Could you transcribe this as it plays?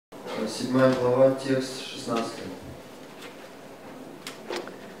7 глава, текст 16.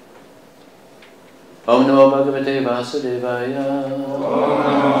 Om Namo Bhagavate Vasudevaya. Om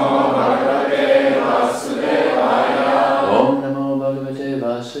Namo Bhagavate Vasudevaya. Om Namo Bhagavate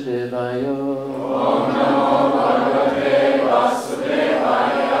Vasudevaya. Om Namo Bhagavate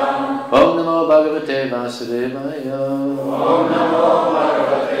Vasudevaya. Om Namo Bhagavate Vasudevaya. Om Namo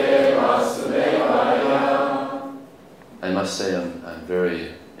Bhagavate Vasudevaya. I must say I'm very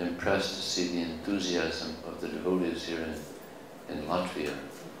impressed to see the enthusiasm of the devotees here in Latvia.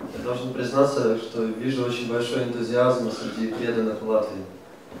 Я должен признаться, что вижу очень большой энтузиазм среди преданных в Латвии.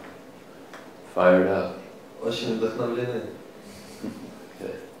 Fired up. Очень вдохновлены.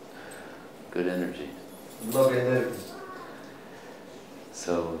 Good energy. Много энергии.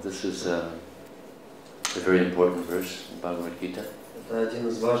 So this is a very important verse in Bhagavad Gita. Это один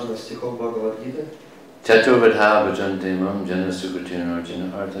из важных стихов Бхагавад-гиты. Chaturvadha bhajante mam jana sukritina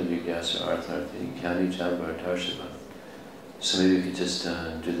arjuna artha jigyasa artharthi kyani chabhartarshava. So maybe you could just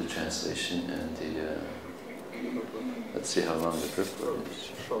do the translation and the, let's see how long the purport is.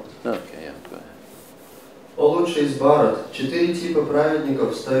 Okay, yeah, go ahead. О лучший из Бхарат, 4 типа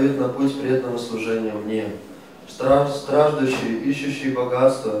праведников встают на путь преданного служения мне. Страждущие, ищущие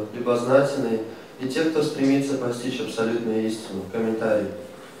богатство, любознательные и те, кто стремится постичь абсолютную истину. Комментарий.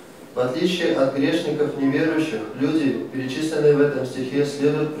 В отличие от грешников неверующих, люди, перечисленные в этом стихе,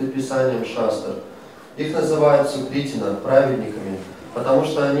 следуют предписаниям шастр. Их называют сукритина, праведниками, потому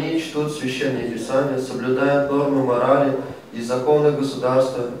что они чтут священные писания, соблюдают нормы морали и законы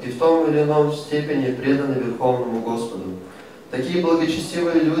государства и в том или ином степени преданы Верховному Господу. Такие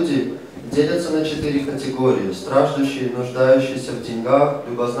благочестивые люди делятся на 4 категории: страждущие, нуждающиеся в деньгах,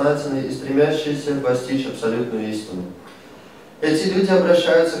 любознательные и стремящиеся постичь абсолютную истину. Эти люди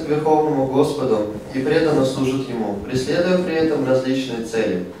обращаются к Верховному Господу и преданно служат Ему, преследуя при этом различные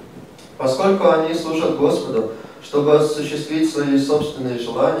цели. Поскольку они служат Господу, чтобы осуществить свои собственные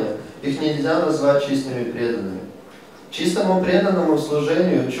желания, их нельзя назвать чистыми преданными. Чистому преданному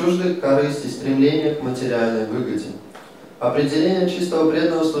служению чужды корысти, стремления к материальной выгоде. Определение чистого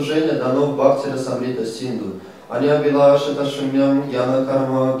преданного служения дано в Бхактира Самрита Синду. Аньябилаша Шумьям Гьяна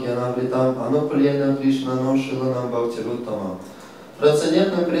Карма Гьянавритам Анукулена Кришнану Шиланам Бхактируттама.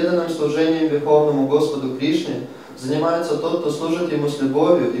 Трансцендентным преданным служением Верховному Господу Кришне занимается тот, кто служит Ему с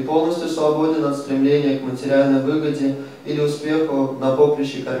любовью и полностью свободен от стремления к материальной выгоде или успеху на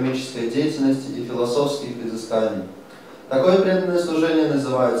поприще кармической деятельности и философских изысканий. Такое преданное служение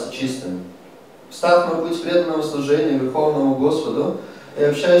называется чистым. Встав на путь преданного служения Верховному Господу и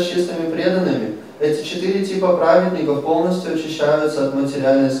общаясь с чистыми преданными, эти 4 типа праведников полностью очищаются от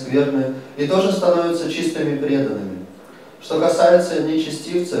материальной скверны и тоже становятся чистыми преданными. Что касается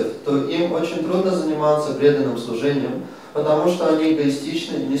нечестивцев, то им очень трудно заниматься преданным служением, потому что они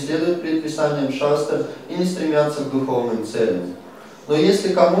эгоистичны, не следуют предписаниям шастр и не стремятся к духовным целям. Но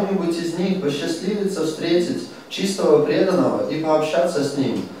если кому-нибудь из них посчастливится встретить чистого преданного и пообщаться с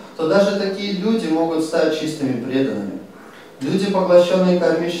ним, то даже такие люди могут стать чистыми преданными. Люди, поглощенные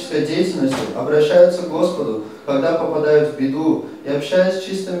кармической деятельностью, обращаются к Господу, когда попадают в беду, и, общаясь с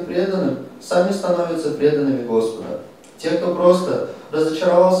чистым преданным, сами становятся преданными Господа. Те, кто просто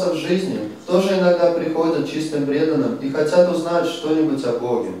разочаровался в жизни, тоже иногда приходят чистым преданным и хотят узнать что-нибудь о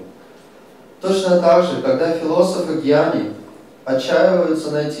Боге. Точно так же, когда философы гьяни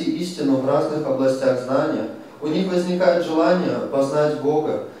отчаиваются найти истину в разных областях знания, у них возникает желание познать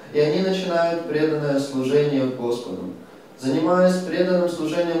Бога, и они начинают преданное служение Господу. Занимаясь преданным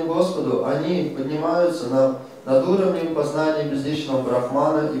служением Господу, они поднимаются над уровнем познания безличного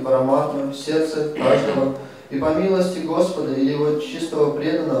Брахмана и Параматмы в сердце каждого, и по милости Господа или Его чистого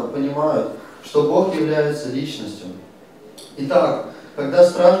преданного понимают, что Бог является личностью. Итак, когда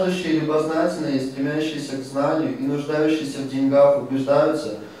страждущие, любознательные, стремящиеся к знанию и нуждающиеся в деньгах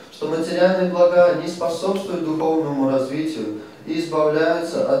убеждаются, что материальные блага не способствуют духовному развитию и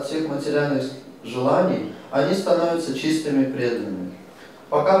избавляются от всех материальных желаний, они становятся чистыми преданными.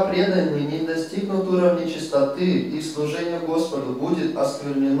 Пока преданные не достигнут уровня чистоты, их служение Господу будет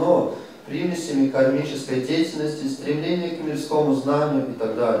осквернено примесями кармической деятельности, стремления к мирскому знанию и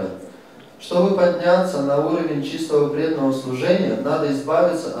так далее. Чтобы подняться на уровень чистого преданного служения, надо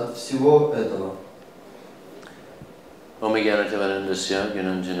избавиться от всего этого.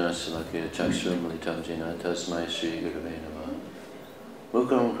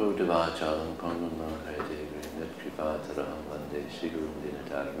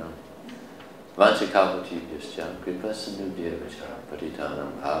 Vanchakapatibhyascha kripasinudhyavacha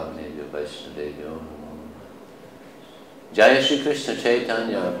patitanam bhavanebhyo vaishnavebhyo namo. Jaya Shri Krishna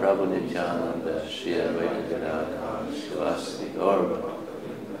Chaitanya Prabhu Nityananda Shri Advaita Gadadhara Shivasati Gaura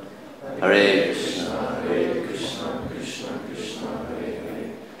Hare Krishna, Krishna Krishna Krishna Hare Hare,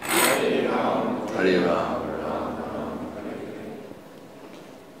 Hare Ram, Hare Ram. Ram Ram Hare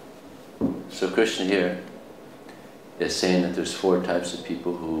Hare. So Krishna here is saying that there's 4 types of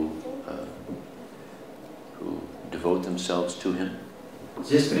people who devote themselves to him.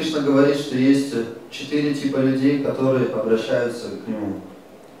 Здесь Кришна говорит, что есть 4 типа людей, которые обращаются к нему.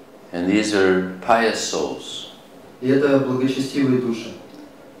 And these are pious souls. И это благочестивые души.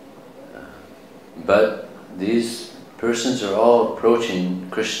 But these persons are all approaching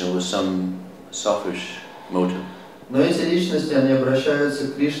Krishna with some selfish motive. Но эти личности, они обращаются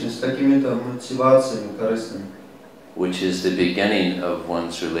к Кришне с какими-то мотивациями корыстными. Which is the beginning of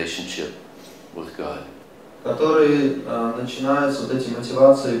one's relationship with God. Которые начинаются, вот эти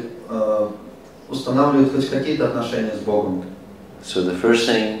мотивации, устанавливают хоть какие-то отношения с Богом. So the first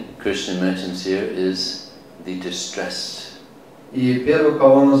thing Krishna mentions here is the distressed. И первый,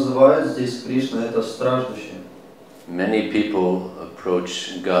 кого он называет здесь Кришна, это страждущие. Many people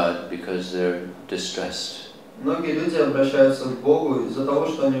approach God because they're distressed. Многие люди обращаются к Богу из-за того,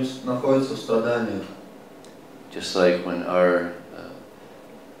 что они находятся в страданиях. Just like when our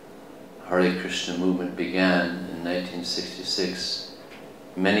Hare Krishna movement began in 1966,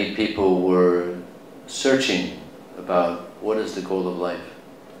 many people were searching about what is the goal of life.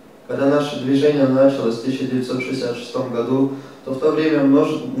 Когда наше движение началось в 1966 году, то в то время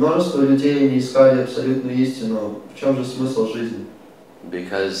множество людей не искали абсолютную истину. В чем же смысл жизни?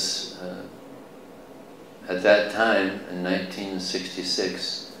 Because at that time, in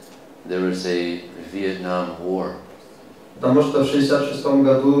 1966, there was a Vietnam War. Потому что в 1966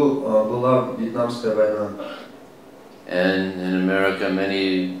 году была Вьетнамская война. And in America,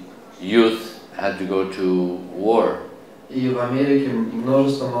 many youth had to go to war. И в Америке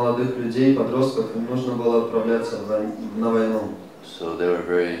множество молодых людей, подростков, им нужно было отправляться на войну. So they were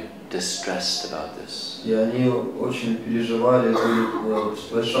very distressed about this. И они очень переживали, были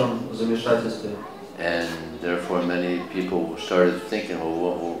в большом замешательстве. And therefore many people started thinking,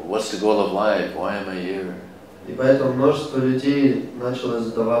 well, what's the goal of life? Why am I here? И поэтому множество людей начало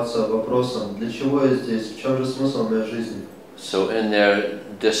задаваться вопросом, для чего я здесь, в чем же смысл моей жизни? So in their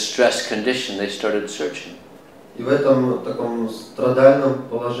distressed condition, they started searching. И в этом таком страдальном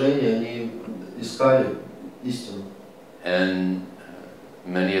положении они искали истину. And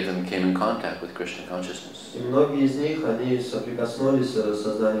many of them came in contact with Krishna consciousness. И многие из них, они соприкоснулись с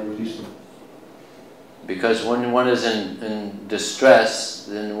сознанием Кришны. Because when one is in distress,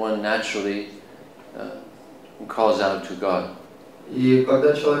 then one naturally calls out to God. И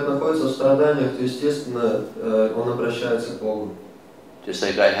когда человек находится в страданиях, то, естественно, он обращается к Богу. Just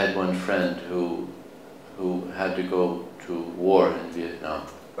like I had one friend who had to go to war in Vietnam.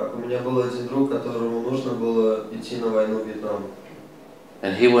 Как у меня был один друг, которому нужно было идти на войну в Вьетнам.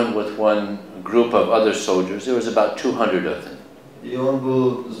 And he went with one group of other soldiers. There was about 200 of them. И он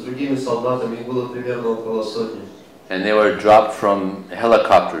был с другими солдатами, их было примерно около сотни. And they were dropped from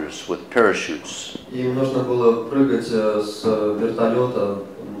helicopters with parachutes. Им нужно было прыгать с вертолета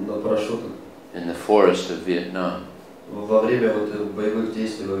на парашютах. In the forest of Vietnam. Во время боевых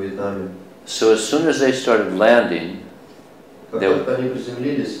действий во Вьетнаме. So as soon as they started landing, Как только они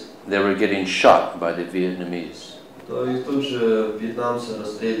приземлились, they were getting shot by the Vietnamese. то их тут же вьетнамцы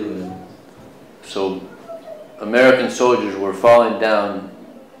расстреливали. So American soldiers were falling down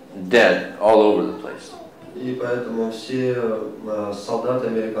dead all over the place. И поэтому все солдаты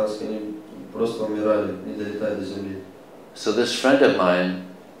американские они просто умирали, не долетая до земли. So this friend of mine,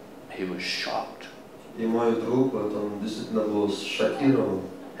 he was shocked. И мой друг, вот, он действительно был шокирован.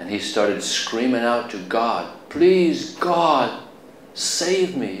 And he started screaming out to God, "Please, God,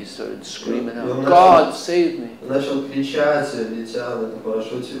 save me!" He started screaming out, "God, save me!" Он начал кричать, летя на этом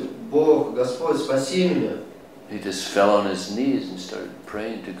парашюте: "Бог, Господь, спаси меня!" He just fell on his knees and started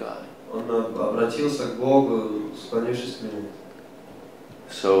praying to God. Он обратился к Богу, склонившись к нему.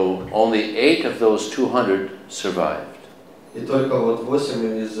 So only 8 of those 200 survived. И только вот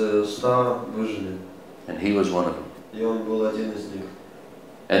 8 из 100 выжили. And he was one of them. И он был один из них.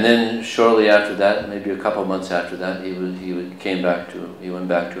 And then shortly after that, maybe a couple months after that, he went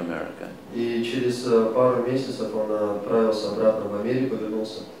back to America. И через пару месяцев он отправился обратно в Америку,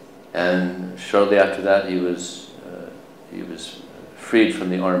 вернулся. And shortly after that, he was freed from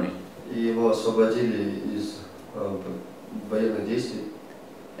the army. И его освободили из военных действий.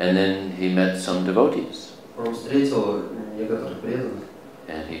 And then he met some devotees. Он встретил некоторых преданных.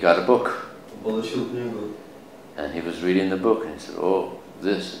 And he got a book. Получил книгу. And he was reading the book, and he said, "Oh,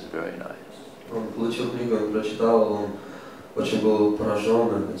 this is very nice." Он получил книгу, он прочитал, он очень был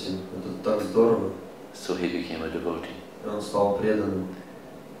поражен этим. Это так здорово. So he became a devotee. И он стал преданным.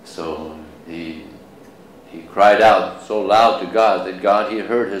 So he cried out so loud to God that God, he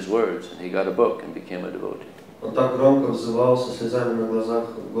heard his words, and he got a book and became a devotee. Он так громко взывал со слезами на глазах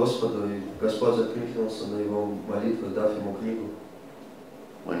Господу, и Господь откликнулся на его молитвы, дав ему книгу.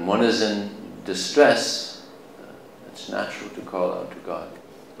 When one is in distress, it's natural to call out to God.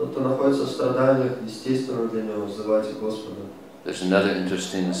 Тот, кто находится в страданиях, естественно для него взывать к Господу. There's another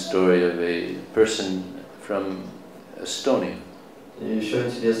interesting story of a person from Estonia. И еще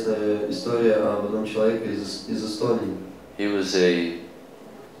интересная история об одном человеке из Эстонии. He was a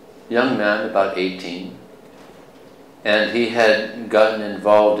young man, about 18, and he had gotten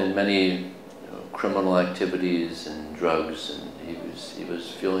involved in many criminal activities and drugs, and he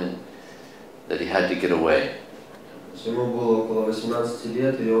was feeling that he had to get away. Ему было около 18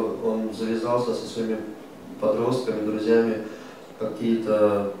 лет, и он завязался со своими подростками, друзьями,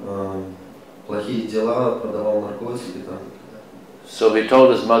 какие-то плохие дела, продавал наркотики там. So he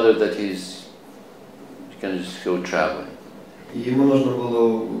told his mother that he's going to just go traveling. И ему нужно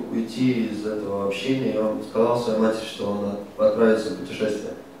было уйти из этого общения, и он сказал своей матери, что он отправится в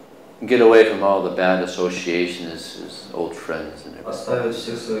путешествие. Get away from all the bad associations, his old friends and everything. Оставить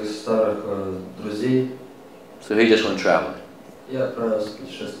всех своих старых друзей. So he just went traveling. И отправился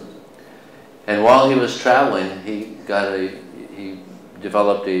путешествовать. And while he was traveling, he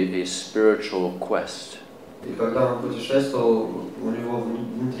developed a spiritual quest. И когда он путешествовал, у него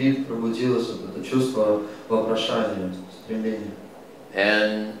внутри пробудилось вот это чувство вопрошания, стремления.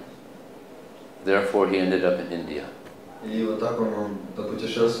 And therefore he ended up in India. И вот так он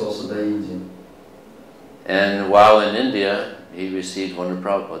допутешествовался до Индии. And while in India, he received one of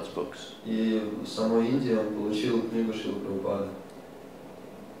Prabhupada's books. И в самой Индии он получил книгу Шрилы Прабхупады.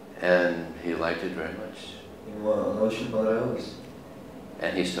 And he liked it very much. Ему она очень понравилась.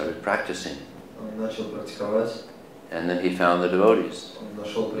 And he started practicing. Он начал практиковать. And then he found the devotees. Он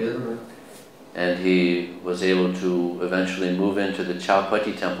нашел преданных. And he was able to eventually move into the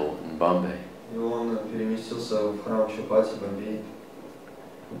Chowpatty temple in Bombay. И он переместился в храм Чаупати в Бомбее.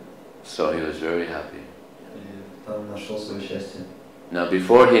 So he was very happy. И там нашел свое счастье. Now,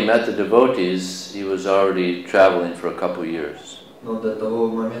 before he met the devotees, he was already traveling for a couple years. Но до того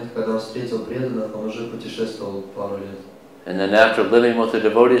момента, когда он встретил преданных, он уже путешествовал пару лет. And then after living with the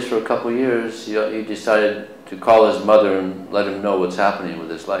devotees for a couple years, he decided to call his mother and let him know what's happening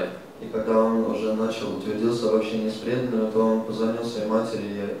with his life. И когда он уже начал утвердился в общении с преданными, то он позвонил своей матери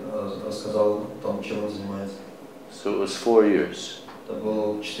и рассказал о том, чем он занимается. So it was 4 years. Это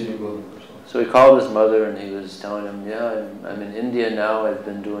было 4 года прошло. So he called his mother and he was telling him, yeah, I'm in India now, I've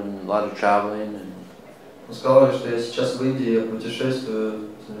been doing a lot of traveling. Он сказал, что я сейчас в Индии, я путешествую,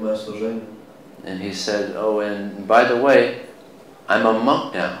 занимаюсь служением. And he said, oh, and by the way, I'm a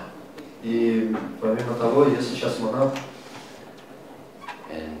monk now. И помимо того, я сейчас монах.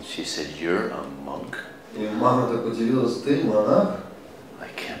 And she said, you're a monk? И мама так удивилась, ты монах? I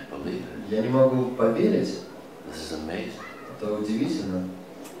can't believe it. Я не могу поверить. This is amazing. Это удивительно.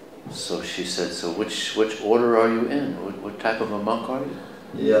 So she said, so which order are you in? What type of a monk are you?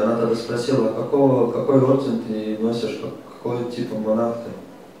 И она тогда спросила, какой орден ты носишь, какой тип монах ты?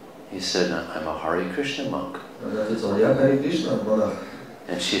 He said, I'm a Hare Krishna monk. Она ответила, я Харе Кришна монах.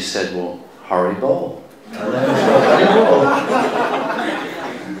 And she said, well, Hare Bol. Она сказала, Харе Бол.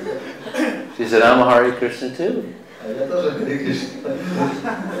 She said, I'm a Hare Krishna too. А я тоже Харе Кришна.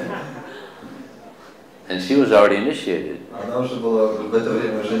 And she was already initiated. Она уже была в это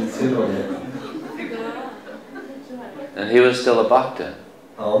время уже инициирована. And he was still a bhakta.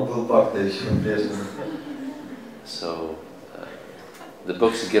 А он был бхакта еще прежде. So the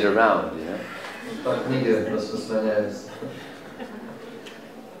books get around, you know. Так книги распространяются.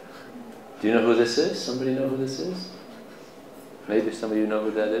 Do you know who this is? Somebody know who this is? Maybe some of you know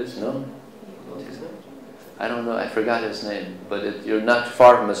who that is? No? I don't know. I forgot his name. But you're not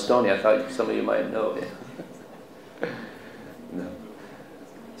far from Estonia. I thought some of you might know. No.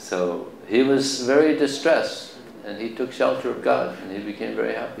 So he was very distressed. And he took shelter of God, and he became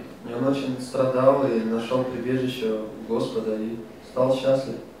very happy. И он очень страдал и нашел прибежище Господа и стал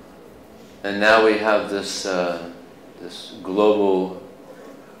счастлив. And now we have this global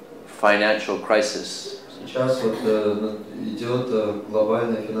financial crisis. Сейчас вот идет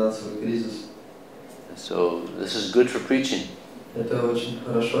глобальный финансовый кризис. So this is good for preaching. Это очень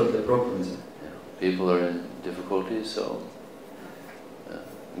хорошо для проповеди. People are in difficulties, so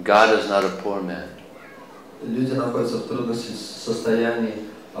God is not a poor man. Люди находятся в трудном состоянии,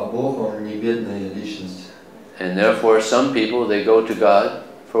 а Бог, Он не бедная личность. And therefore some people, they go to God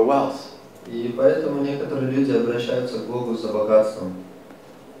for wealth. И поэтому некоторые люди обращаются к Богу за богатством.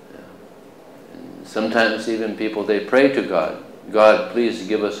 Sometimes even people, they pray to God, God, please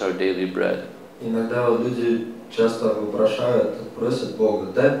give us our daily bread. Иногда вот люди часто вопрошают, просят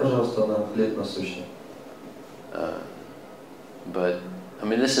Бога, дай, пожалуйста, нам хлеб насущный. But I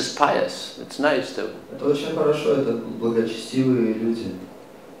mean, this is pious. It's nice to. Это очень хорошо, это благочестивые люди.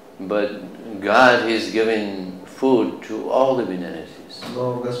 But God, He's giving food to all living entities.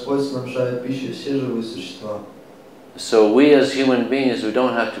 Но Господь снабжает пищей все живые существа. So we as human beings, we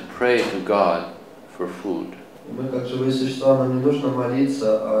don't have to pray to God for food. И мы, как живые существа, нам не нужно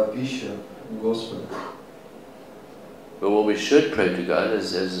молиться о пище Господу. But what we should pray to God,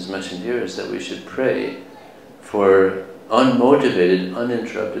 as is mentioned here, is that we should pray for unmotivated,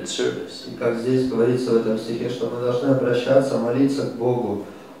 uninterrupted service. И как здесь говорится в этом стихе, что мы должны обращаться, молиться к Богу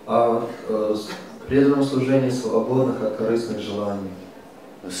о преданном служении свободных от корыстных желаний.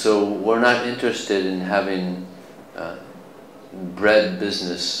 So we're not interested in having bread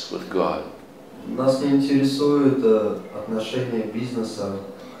business with God. Нас не интересует отношение бизнеса,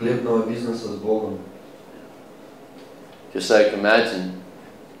 хлебного бизнеса с Богом. Just like imagine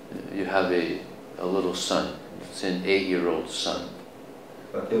you have a little son, it's an 8-year-old son.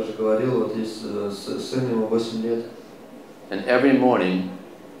 Как я уже говорил, вот есть сын, ему 8 лет. And every morning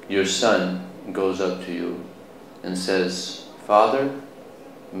your son goes up to you and says, Father,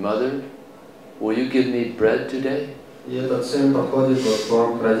 Mother, will you give me bread today? И этот сын подходит вот к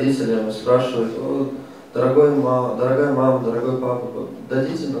вам, к родителям, и спрашивает: о, дорогая мама, дорогой папа,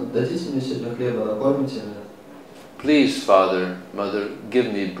 дадите мне сегодня хлеба, накормите меня? Please, Father, Mother,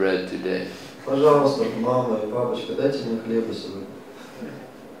 give me bread today. Пожалуйста, мама и папочка, дайте мне хлеба сегодня.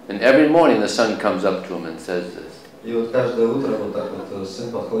 And every morning the son comes up to him and says this. И вот каждое утро вот так вот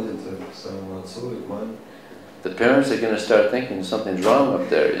сын подходит к своему отцу и к маме. The parents are going to start thinking something's wrong up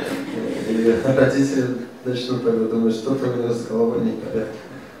there. You know? И родители начнут тогда думать, что-то у него с головой не в порядке.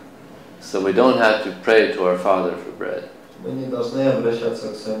 So we don't have to pray to our Father for bread. Мы не должны обращаться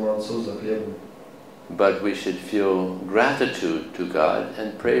к своему отцу за хлебом. But we should feel gratitude to God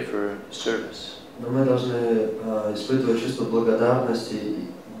and pray for service. Но мы должны испытывать чувство благодарности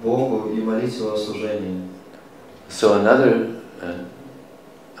Богу и молить Его о служении. So another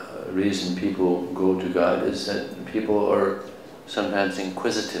reason people go to God is that people are sometimes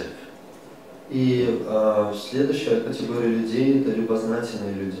inquisitive. И следующая категория людей – это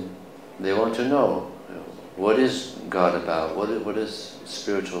любознательные люди. They want to know, what is God about? What is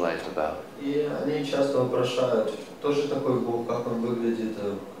spiritual life about? И они часто вопрошают, кто же такой Бог, как Он выглядит,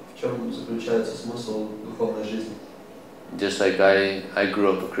 в чем заключается смысл духовной жизни. Just like I grew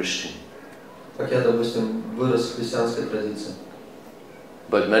up a Christian. Как я, допустим, вырос в христианской традиции.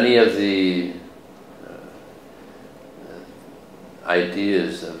 But many of the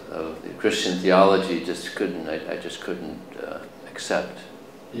ideas of the Christian theology just couldn't, I just couldn't accept.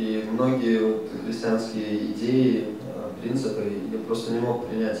 И многие вот христианские идеи, принципы я просто не мог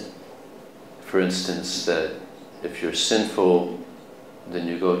принять. For instance, that if you're sinful, then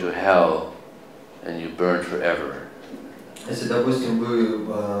you go to hell and you burn forever. Если, допустим,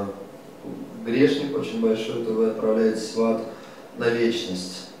 вы грешник очень большой, то вы отправляетесь в ад на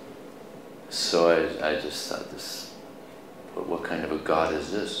вечность. So I just thought this, what kind of a God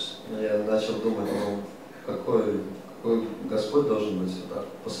is this? Я начал думать, какой Господь должен быть вот так,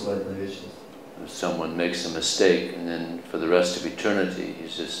 посылать на вечность. If someone makes a mistake and then for the rest of eternity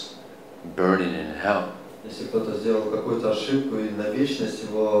he's just burning in hell. Если кто-то сделал какую-то ошибку и на вечность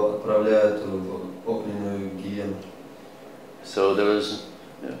его отправляют в огненную гиену. So there was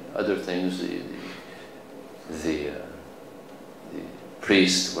other things. The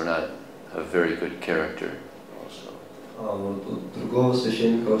priests were not a very good character also. Вот у другого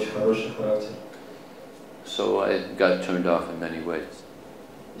священника очень хороший характер. So I got turned off in many ways.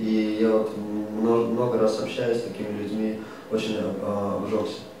 И я вот много раз общаюсь с такими людьми, очень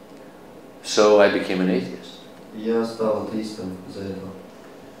обжегся. So I became an atheist. Я стал атеистом из-за этого.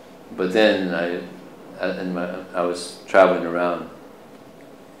 But then I was traveling around.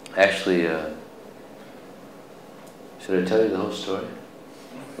 Actually, should I tell you the whole story?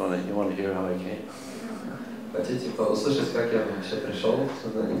 You want to hear how I came? Хотите услышать, как я вообще пришел в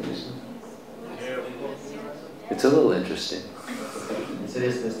сознание Кришны? It's a little interesting.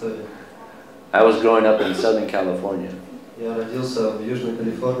 Интересная история. I was growing up in Southern California. Я родился в Южной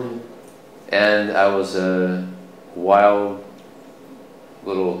Калифорнии. And I was a wild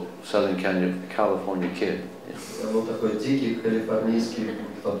little Southern California kid. Я был такой дикий калифорнийский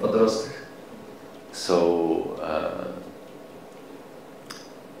подросток. So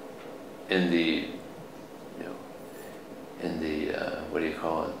in the what do you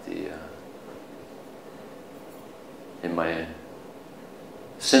call it? In my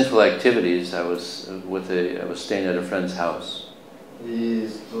sinful activities, I was staying at a friend's house. И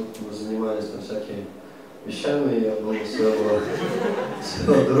тут мы занимались там всякими вещами, и я был у своего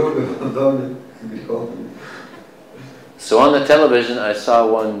друга в доме греховным. So on the television I saw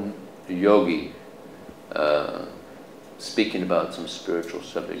one yogi speaking about some spiritual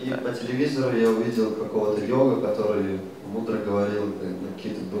subject И matter. по телевизору я увидел какого-то йога, который мудро говорил на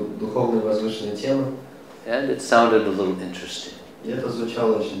какие-то духовные возвышенные темы. And it sounded a little interesting. И это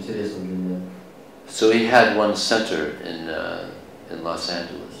звучало очень интересно для меня. So he had one center in Los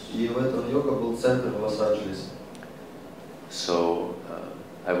Angeles. И в этом йога был центр в Лос-Анджелесе. So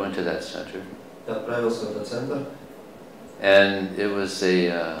I went to that center. Я отправился в этот центр. And it was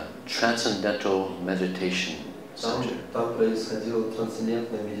a transcendental meditation center. Там происходила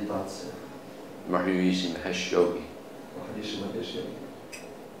трансцендентная медитация. Maharishi Mahesh Yogi. Махариши Махеш йоги.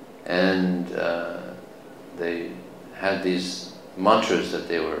 And they had these mantras that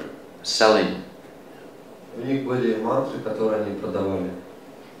they were selling. У них были мантры, которые они продавали.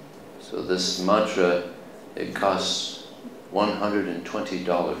 So this mantra, it costs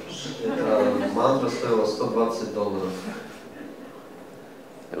 $120. Эта мантра стоила $120.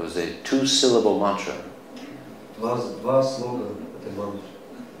 It was a 2-syllable mantra. Два слога этой мантры.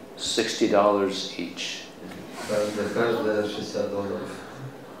 $60 each. Каждая $60.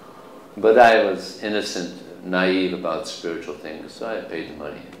 But I was innocent, naive about spiritual things, so I paid the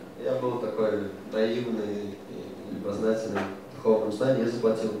money. Я был такой наивный и любознательный в духовном знании. Я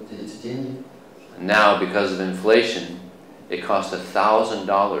заплатил эти деньги. Now, because of inflation, it cost $1,000,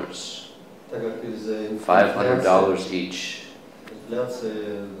 Так как из-за $500 each.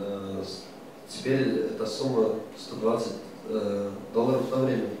 инфляции, теперь эта сумма $120 в то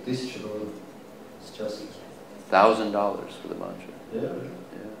время, $1000 сейчас. $1,000 for the mantra. Yeah.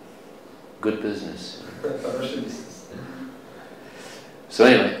 Yeah. Good business. Хороший бизнес. So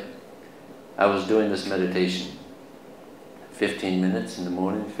anyway, I was doing this meditation. 15 minutes in the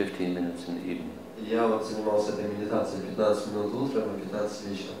morning, 15 minutes in the evening. Я вот занимался этой медитацией 15 минут утром и 15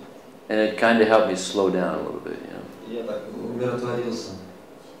 вечером. And it kind of helped me slow down a little bit, you know. Я так умиротворился.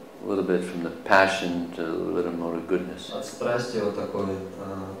 A little bit from the passion to a little more goodness. От страсти вот такой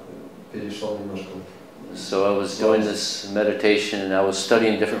перешел немножко. So I was doing this meditation and I was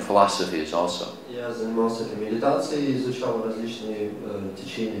studying different philosophies also. Я занимался этой медитацией и изучал различные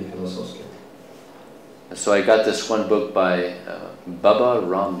течения философские. So I got this one book by Baba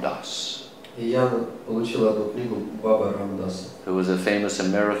Ramdas, И я получил одну книгу Баба Рамдаса, who was a famous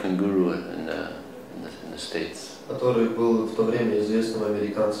American guru in the States. который был в то время известным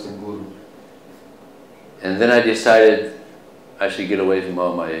американским гуру. And then I decided I should get away from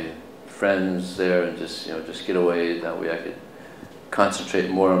all my friends there and just get away. That way I could concentrate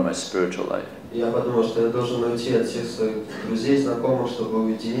more on my spiritual life. Я подумал, что я должен уйти от всех своих друзей, знакомых, чтобы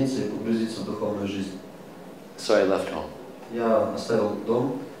уединиться и погрузиться в духовную жизнь. So I left home. Я оставил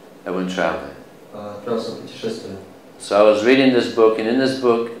дом, I went traveling. отправился в путешествие. So I was reading this book, and in this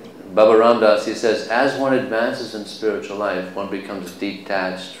book, Baba Ramdas, he says, as one advances in spiritual life, one becomes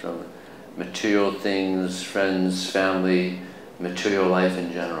detached from material things, friends, family, material life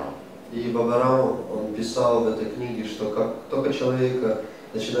in general. И Баба Рам, он писал в этой книге, что как только человек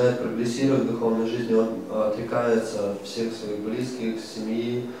начинает прогрессировать в духовной жизни, он отрекается от всех своих близких,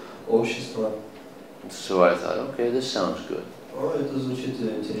 семьи, общества. So I thought, okay, this sounds good. О, это звучит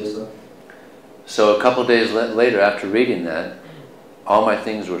интересно. So a couple days later, after reading that, all my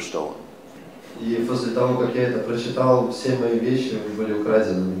things were stolen. И после того, как я это прочитал, все мои вещи были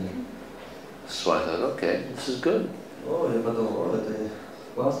украдены у меня. So I thought, okay, this is good. О, я подумал, о, это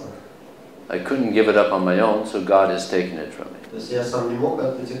классно. I couldn't give it up on my own, so God has taken it from me. То есть я сам не мог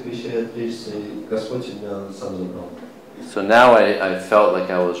от этих вещей отречься, и Господь меня сам забрал. So now I felt like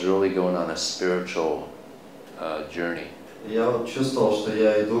I was really going on a spiritual journey. Я вот чувствовал, что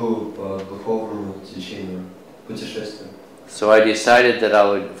я иду по духовному течению, путешествию. So I decided that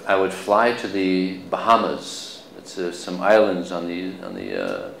I would fly to the Bahamas. It's some islands on the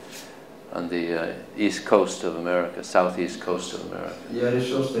east coast of America, southeast coast of America. Я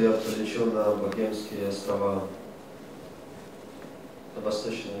решил, что я полечу на Богемские острова, на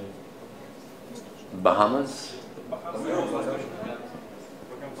восточные. Bahamas?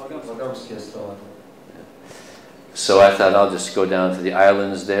 Богемские острова. So I thought I'll just go down to the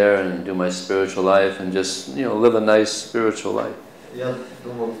islands there and do my spiritual life and just, live a nice spiritual life. Я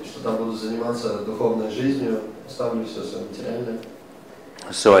думал, что там буду заниматься духовной жизнью, оставлю все свое материальное.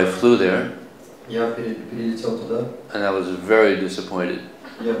 So I flew there. Я перелетел туда. And I was very disappointed.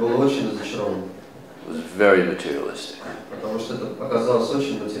 Я был очень разочарован. It was very materialistic. Потому что это оказалось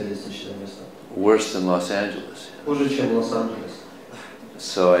очень материалистичное место. Worse than Los Angeles. Хуже, чем Лос-Анджелес.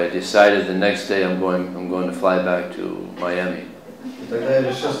 So I decided the next day I'm going to fly back to Miami. тогда я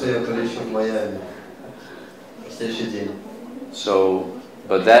решил, что я полечу в Майами. В следующий день. So,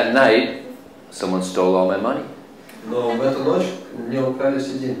 but that night, someone stole all my money. Но в эту ночь мне украли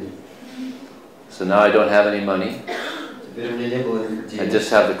все деньги. So now I don't have any money. Теперь у меня не было I денег. just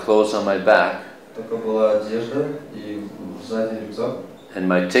have the clothes on my back. Только была одежда и задний рюкзак. And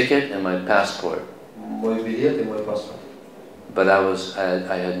my ticket and my passport. Мой билет и мой паспорт. But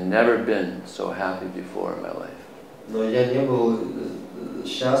I had never been so happy before in my life. Но я не был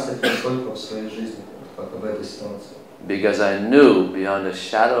счастлив настолько в своей жизни, как в этой ситуации. Because I knew beyond a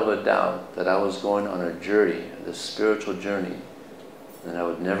shadow of a doubt that I was going on a journey, the spiritual journey, and I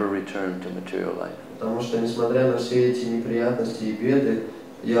would never return to material life. Потому что, несмотря на все эти неприятности и беды,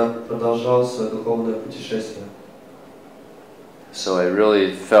 я продолжал свое духовное путешествие. So I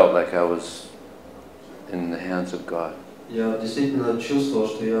really felt like I was in the hands of God. Я действительно чувствовал,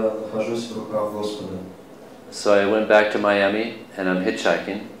 что я нахожусь в руках Господа. So I went back to Miami and I'm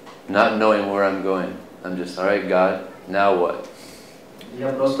hitchhiking, not knowing where I'm going. I'm just, all right, God, now what?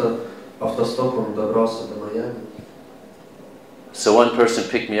 Я просто автостопом добрался до Майами. So one person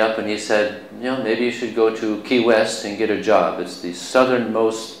picked me up and he said, you know, maybe you should go to Key West and get a job. It's the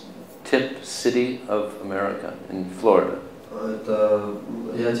southernmost tip city of America in Florida.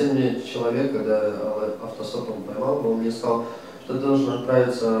 И один мне человек, когда автостопом поймал, он мне сказал, что ты должен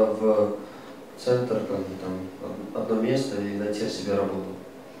отправиться в центр, как бы там, одно место и найти себе работу.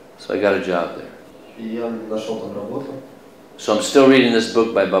 So I got a job there. И я нашел там работу. So I'm still reading this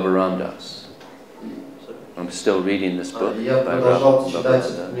book by Baba Ramdas. I'm still reading this book Я by продолжал Baba читать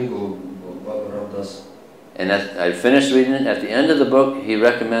Ramdas. книгу Бабы Рамдаса. And I finished reading it. At the end of the book, he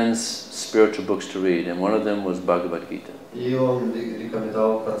recommends spiritual books to read, and one of them was Bhagavad Gita. И он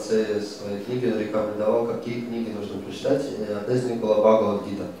рекомендовал в конце своей книги, рекомендовал, какие книги нужно прочитать, и одна из них была Bhagavad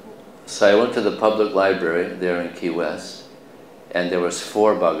Gita. So I went to the public library there in Key West, and there was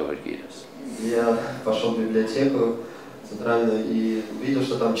 4 Bhagavad Gitas. Я пошел в библиотеку центральную и увидел,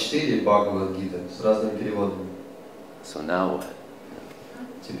 что там 4 Bhagavad Gita с разными переводами. So now what?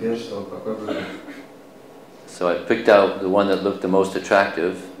 Теперь что? Какой выбор? So I picked out the one that looked the most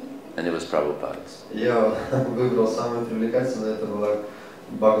attractive, and it was Prabhupada's. Я выбрал самую привлекательную, это была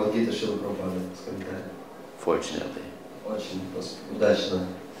Bhagavad Gita Шрилы Прабхупады с комментарием. Fortunately. Очень удачно.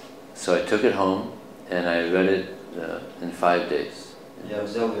 So I took it home, and I read it in 5 days. Я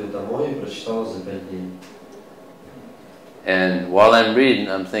взял ее домой и прочитал за 5 дней. And while I'm reading,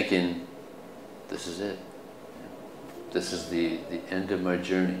 I'm thinking, this is it. This is the end of my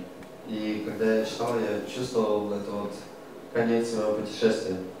journey. И когда я читал, я чувствовал это вот конец моего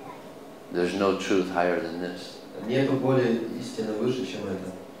путешествия. There's no truth higher than this. Нету более истины выше, чем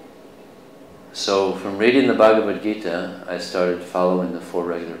это. So from reading the Bhagavad Gita, I started following the 4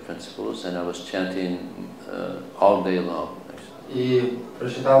 regular principles, and I was chanting all day long. И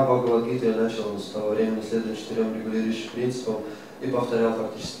прочитав Бхагавад Гиту, я начал с того времени следовать 4 регулирующим принципам и повторял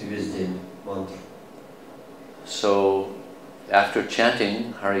фактически весь день мантру. So after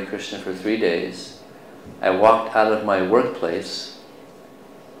chanting Hare Krishna for 3 days, I walked out of my workplace,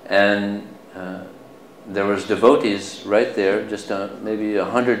 and there was devotees right there, just maybe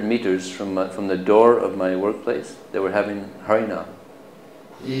 100 meters from the door of my workplace. They were having Harinam.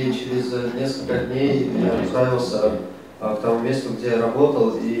 И через несколько дней я отправился к тому месту, где я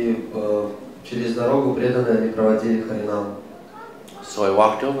работал, и через дорогу преданные они проводили Харинам. So I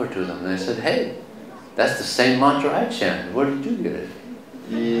walked over to them and I said, "Hey, that's the same mantra I chanted. Where did you get it?"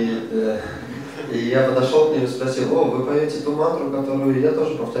 И я подошел к ним и спросил: "О, вы поете ту мантру, которую я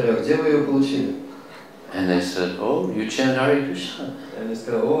тоже повторяю. Где вы ее получили?" And they said, "Oh, you chant Hare Krishna." И они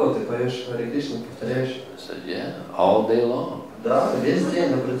сказали: "О, ты поешь Харе Кришна, повторяешь?" I said, "Yeah, all day long." Да, весь день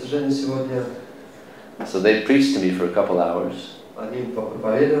на протяжении всего дня. So they preached to me for a couple hours. Они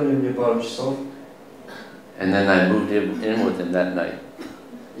проповедовали мне пару часов. And then I moved in with them that night.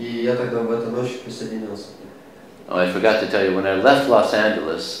 И я тогда в эту ночь присоединился. Oh, I forgot to tell you, when I left Los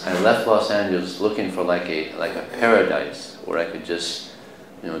Angeles looking for like a paradise where I could just,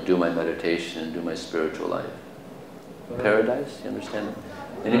 do my meditation and do my spiritual life. Paradise, you understand?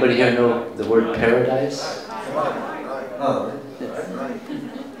 Anybody here know the word paradise?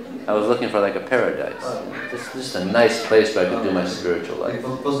 I was looking for like a paradise, just a nice place where I could do my spiritual life.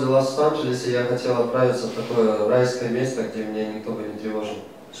 После Лос-Анджелеса я хотел отправиться в такое райское место, где меня никто бы не тревожил.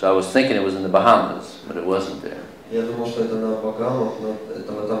 So I was thinking it was in the Bahamas, but it wasn't there. Я думал, что это на Багамах, но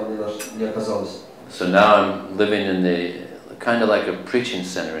этого там не оказалось. So now I'm living in the kind of like a preaching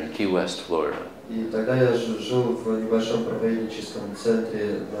center in Key West, Florida. И тогда я жил в небольшом проповедническом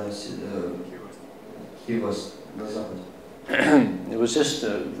центре на Кей-Вест, на западе. It was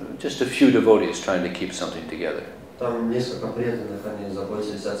just a few devotees trying to keep something together. Там несколько преданных, они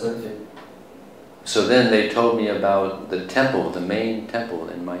заботились о церкви. So then they told me about the temple, the main temple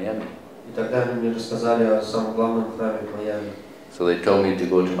in Miami. И тогда они мне рассказали о самом главном храме в Майами. So they told me to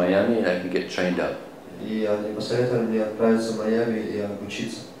go to Miami and I could get trained up. И они посоветовали мне отправиться в Майами и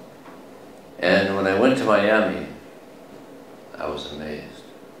обучиться. And when I went to Miami, I was amazed.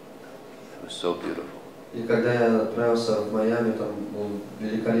 It was so beautiful. И когда я отправился в Майами, там был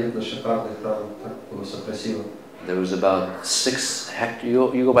великолепный, шикарный храм, так было все красиво. There was about 6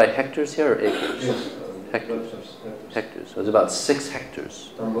 hectares. You go by hectares here or acres? Yes, Hectares. Hectares. So it was about 6 hectares.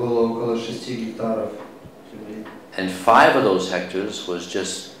 Там было около 6 гектаров земли. And 5 of those hectares was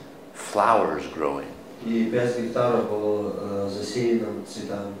just flowers growing. И 5 гектаров было засеяно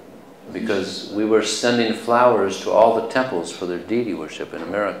цветами. Because we were sending flowers to all the temples for their deity worship in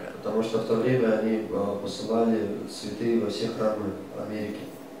America. Потому что в то время они посылали цветы во все храмы Америки.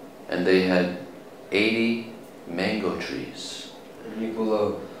 And they had 80 mango trees. У них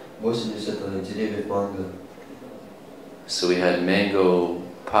было 80 деревьев манго. So we had mango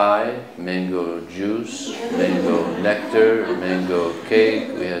pie, mango juice, mango nectar, mango cake.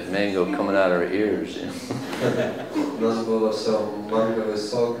 We had mango coming out our ears. You know? У нас было все манговый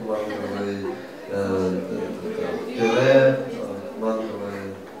сок, манговый пюре,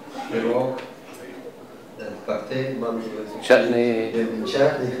 манговый пирог, коктейль, манговый Chutney,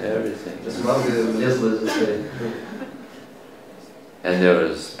 чатни. everything. То есть манго лезло из ушей. And there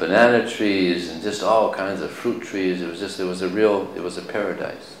was banana trees and just all kinds of fruit trees. It was a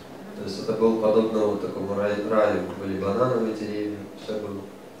paradise. То есть это было подобно вот такому раю. Были банановые деревья, все было.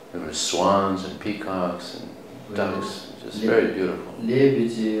 There were swans and peacocks and ducks. Just very beautiful.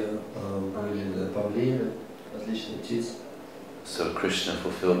 Лебеди, были павлины, различные птицы. So Krishna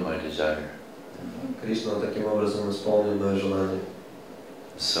fulfilled my desire. Кришна таким образом исполнил мое желание.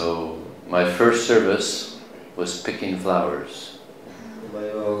 So my first service was picking flowers.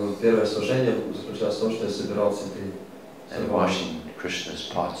 Мое первое служение заключалось в том, что я собирал цветы. And washing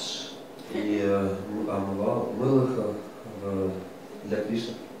Krishna's pots. И мыл их для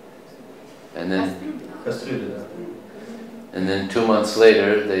Кришны. And then Кастрюли, да. And then 2 months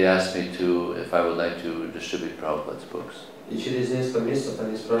later, they asked me if I would like to distribute Prabhupada's books. И через несколько месяцев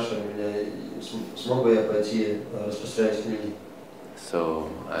они спрашивали меня, смог бы я пойти распространять книги. So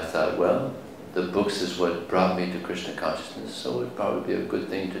I thought, well, the books is what brought me to Krishna consciousness, so it would probably be a good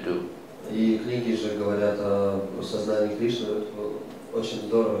thing to do. И книги же говорят о сознании Кришны, это очень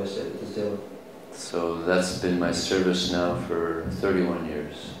здорово, если это сделать. So that's been my service now for 31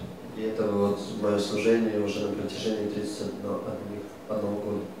 years. И это вот мое служение уже на протяжении 31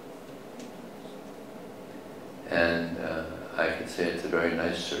 года. And I can say it's a very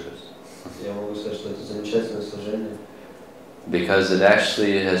nice service. Я могу сказать, что это замечательное служение. Because it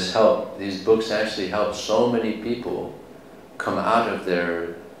actually has helped, these books actually help so many people come out of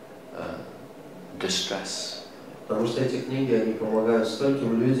their distress. Потому что эти книги, они помогают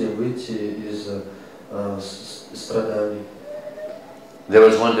стольким людям выйти из страданий. There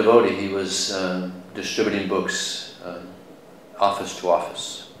was one devotee, he was distributing books office to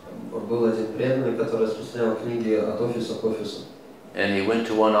office. Был один преданный, который распространял книги от офиса к офису. And he went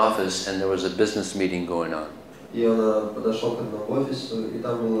to one office and there was a business meeting going on. И он подошел к одному офису, и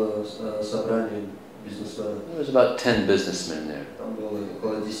там было собрание бизнесменов. There was about 10 businessmen there. Там было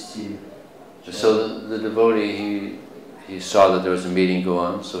около 10. So the devotee, he saw that there was a meeting go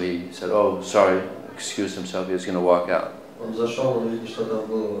on, so he said, oh, sorry, excused himself, he was going to walk out. Он зашел, он увидел, что там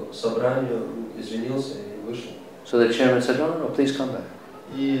было собрание, он извинился и вышел. So the chairman said, no, please come back.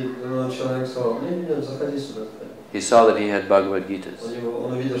 И человек сказал, нет, заходи сюда. He saw that he had Bhagavad Gitas.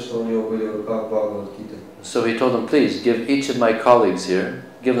 Он увидел, что у него были в руках Bhagavad Gita. So he told them, please, give each of my colleagues here,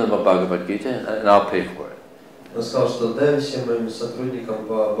 give them a Bhagavad Gita and I'll pay for it. Он сказал, что дай всем моим сотрудникам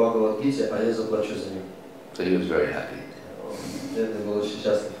по Bhagavad Gita, а я заплачу за них. So he was very happy. Бедный был очень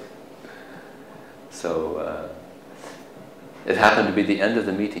счастлив. So it happened to be the end of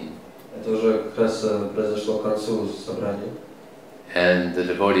the meeting. Это уже как раз произошло к концу собрания. And the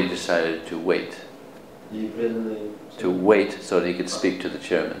devotee decided to wait. И преданный... To wait so that he could speak to the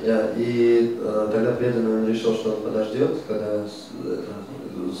chairman. И тогда преданный решил, что он подождет, когда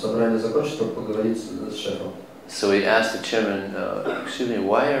собрание закончится, чтобы поговорить с шефом. So he asked the chairman, excuse me,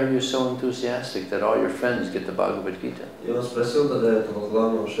 why are you so enthusiastic that all your friends get the Bhagavad Gita? И он спросил тогда этого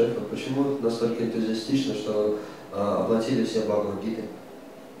главного шефа, почему настолько энтузиастично, что оплатили все Bhagavad Gita.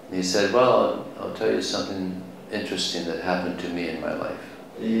 He said, well, I'll tell you something interesting that happened to me in my life.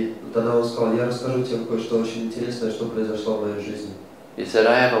 И тогда он сказал, я расскажу тебе кое-что очень интересное, что произошло в моей жизни. He said,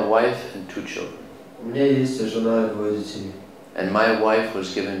 I have a wife and 2 children. У меня есть жена и 2 детей. And my wife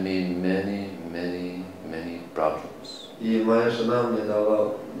was giving me many, many, many problems. И моя жена мне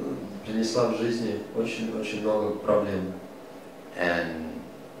принесла в жизни очень много проблем. And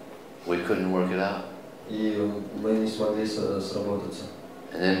we couldn't work it out. И мы не смогли сработаться.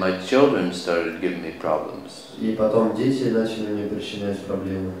 And then my children started giving me problems. И потом дети начали мне причинять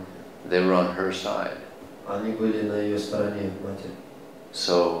проблемы. They were on her side. Они были на ее стороне, матери.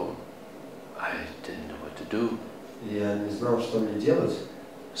 So I didn't know what to do. И я не знал, что мне делать.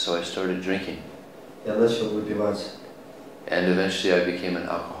 So I started drinking. Я начал выпивать. And eventually I became an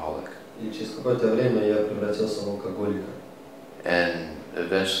alcoholic. И через какое-то время я превратился в алкоголика. And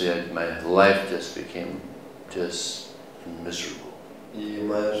eventually my life just became just miserable. И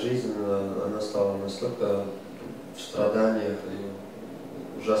моя жизнь, она стала настолько в страданиях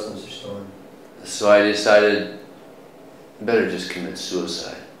и ужасном существовании. So I decided better just commit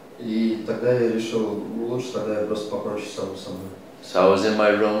suicide. И тогда я решил, лучше тогда я просто покончу сам с собой. So I was in my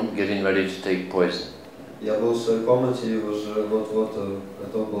room getting ready to take poison. Я был в своей комнате и уже вот-вот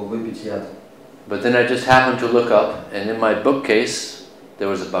готов был выпить яд. But then I just happened to look up, and in my bookcase there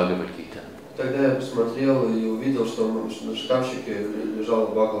was a Bhagavad Gita. Тогда я посмотрел и увидел, что на шкафчике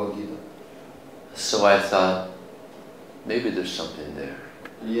лежала Bhagavad Gita. So I thought, maybe there's something there.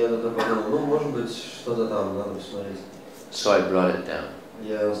 И я тогда подумал, может быть, что-то там, надо посмотреть. So I brought it down.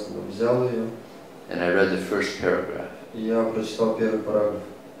 Я взял ее. And I read the first paragraph. И я прочитал первый параграф.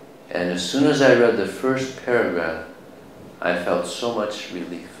 And as soon as I read the first paragraph, I felt so much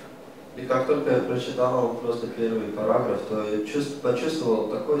relief. И как только я прочитал просто первый параграф, то я почувствовал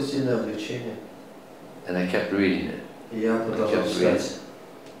такое сильное облегчение. And I kept reading it. И я продолжал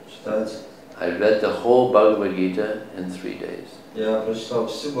читать. I read the whole Bhagavad Gita in 3 days. Я прочитал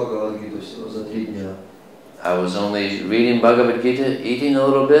всю Bhagavad Gita всего за 3 дня. I was only reading Bhagavad Gita, eating a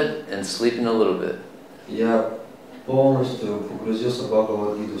little bit, and sleeping a little bit. Я полностью погрузился в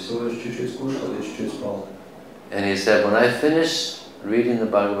Bhagavad Gita, всего лишь чуть-чуть скушал и чуть-чуть спал. And he said, when I finished reading the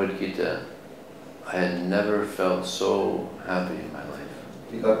Bhagavad Gita, I had never felt so happy in my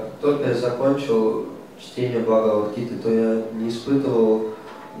life. И как только я закончил чтение Bhagavad Gita, то я не испытывал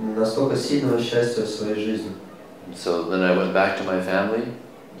настолько сильного счастья в своей жизни. So then I went back to my family.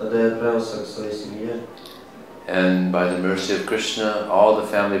 Тогда я отправился к своей семье. And by the mercy of Krishna, all the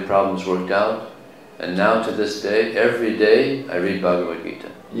family problems worked out. And now to this day, every day, I read Bhagavad Gita.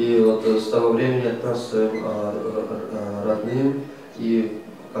 И вот с того времени отправился своим родным, и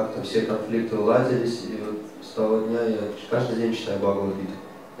как-то все конфликты уладились, и вот с того дня я каждый день читаю Bhagavad Gita.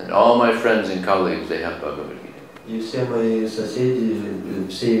 And all my friends and colleagues, they have Bhagavad Gita. И все мои соседи,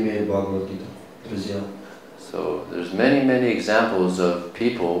 все имеют Bhagavad Gita, друзья. So there's many examples of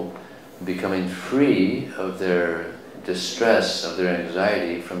people becoming free of their distress, of their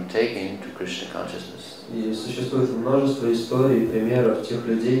anxiety from taking to Krishna consciousness. И существует множество историй, примеров тех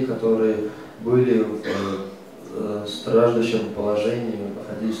людей, которые были в страждущем положении,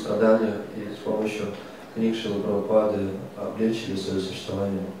 находились в страданиях и с помощью книг Шрилы Прабхупады облегчили свое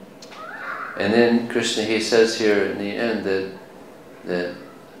существование. And then Krishna, he says here in the end that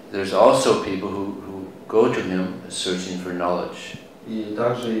there's also people who go to him searching for knowledge. И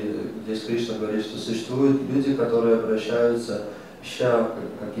также здесь Кришна говорит, что существуют люди, которые обращаются, ища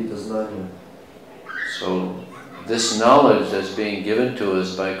какие-то знания. So this knowledge that's being given to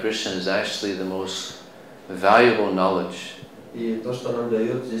us by Krishna is actually the most valuable knowledge. И то, что нам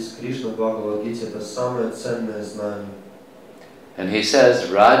дает здесь Кришна в Бхагавад-гите, это самое ценное знание. And he says,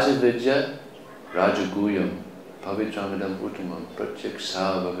 Raja Vidya, Raja Guyam, Pavitramidam Uttamam,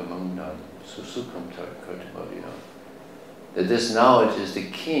 Pratyaksa Bhagamandan, Susukam Kartamaviyam. That this knowledge is the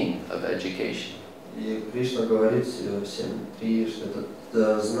king of education. И Кришна говорит всем три, что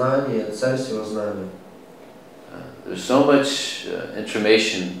это знание, царь всего знания. There's so much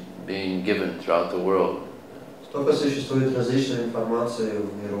information being given throughout the world. Столько существует различной информации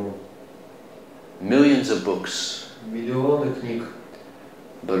в миру. Millions of books. Миллионы книг.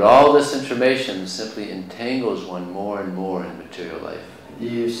 But all this information simply entangles one more and more in material life.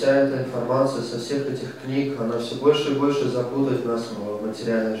 И вся эта информация со всех этих книг, она все больше и больше запутает нас в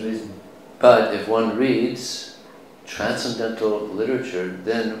материальной жизни. But if one reads transcendental literature,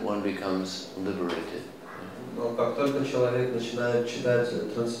 then one becomes liberated. Но как только человек начинает читать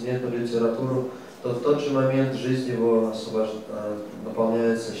трансцендентную литературу, то в тот же момент жизнь его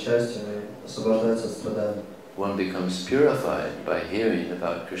наполняется счастьем и освобождается от страданий. One becomes purified by hearing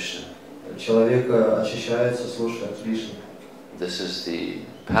about Krishna. Человек очищается, слушая Кришну. This is the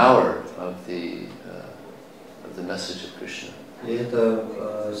power of the message of Krishna. И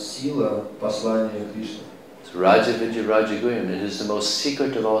это сила послания Кришны. So Raja Vidya Raja Guyam, it is the most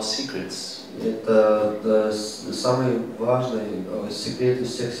secret of all secrets. Это самый важный секрет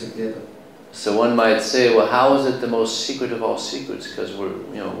из всех секретов. So one might say, well, how is it the most secret of all secrets? Because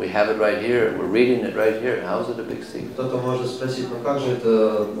we have it right here, we're reading it right here. How is it a big secret? Кто-то может спросить, ну как же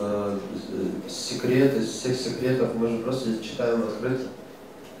это секрет из всех секретов, мы же просто читаем открыто.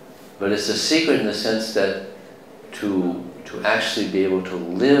 But it's a secret in the sense that to actually be able to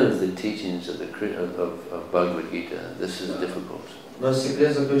live the teachings of Bhagavad Gita, this is difficult. Но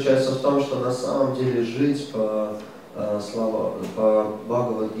секрет заключается в том, что на самом деле жить по Bhagavad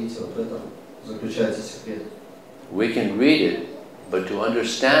Gita, вот это заключается секрет. We can read it, but to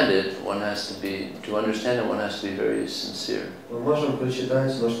understand it, one has to be very sincere. Мы можем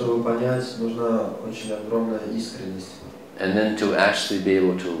прочитать, но чтобы понять, нужна очень огромная искренность. And then to actually be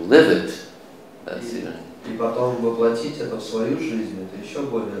able to live it, that's even. И потом воплотить это в свою жизнь, это еще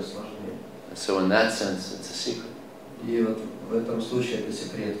более сложнее. So in that sense, it's a secret. И вот в этом случае это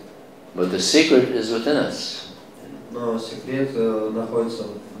секрет. But the secret is within us. Но секрет находится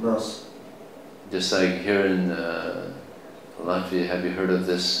в нас. Just like here in Latvia, have you heard of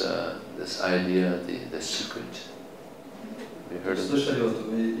this idea, the secret? Have you heard of it? Слышали вот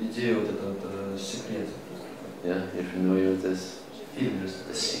идею вот этот секрет? Yeah, you're familiar with this? Фильм.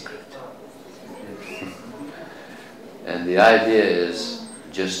 The secret. And the idea is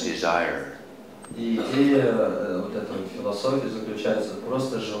just desire. И идея вот этой философии заключается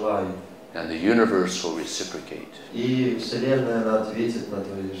просто желай. And the universe will reciprocate. И Вселенная она ответит на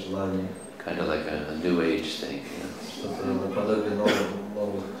твои желания. Kind of like a new age thing, you know. Что-то наподобие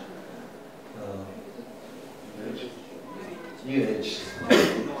новых New Age.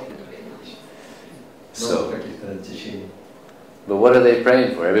 Новых каких-то течений. But what are they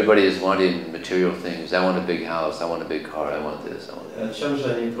praying for? Everybody is wanting material things. I want a big house, I want a big car, I want this, I want that. О чем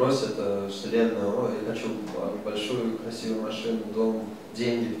же они просят Вселенную? Ой, я хочу большую красивую машину, дом,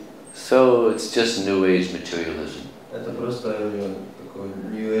 деньги. So it's just new age materialism. Это просто такой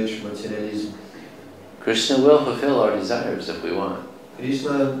New Age материализм. Krishna will fulfill our desires if we want.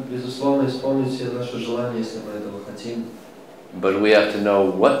 Кришна, безусловно, исполнит все наши желания, если мы этого хотим. But we have to know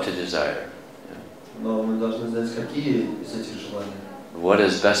what to desire. Но мы должны знать, какие из этих желаний. What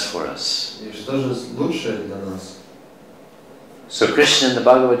is best for us? И что же лучшее для нас? So Krishna in the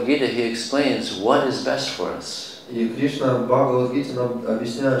Bhagavad Gita, he explains what is best for us. И Кришна в Бхагавад-гите нам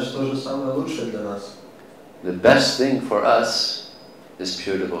объясняет, что же самое лучшее для нас. The best thing for us is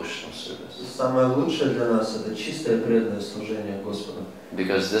pure devotional service. Самое лучшее для нас это чистое преданное служение Господу.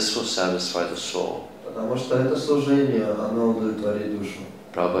 Because this will satisfy the soul. Потому что это служение, оно удовлетворит душу.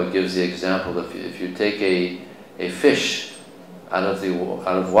 Prabhupada gives the example if you take a fish out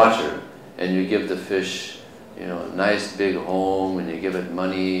of water and you give the fish, a nice big home and you give it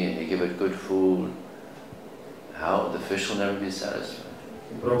money and you give it good food, how the fish will never be satisfied.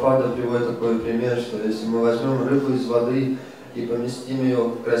 Прабхупада приводит такой пример, что если мы возьмем рыбу из воды и поместим ее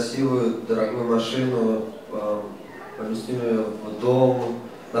в красивую, дорогую машину, поместим ее в дом,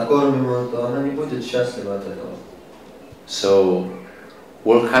 накормим ее, то она не будет счастлива от этого. So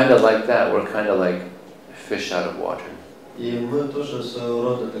we're kind of like that. We're kind of like fish out of water. И мы тоже своего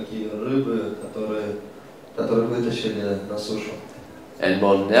рода такие рыбы, которых вытащили на сушу. And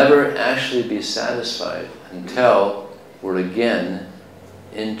we'll never actually be satisfied until we're again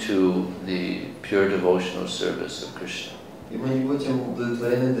into the pure devotional service of Krishna. И мы не будем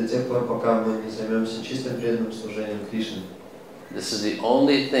удовлетворены до тех пор, пока мы не займемся чистым преданным служением Кришне. This is the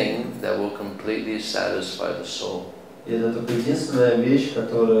only thing that will completely satisfy the soul. И это только единственная вещь,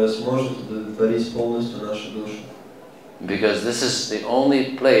 которая сможет удовлетворить полностью нашу душу. Because this is the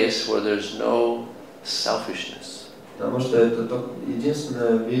only place where there's no selfishness. Потому что это только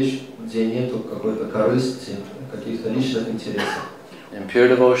единственная вещь, где нету какой-то корысти, каких-то личных интересов. In pure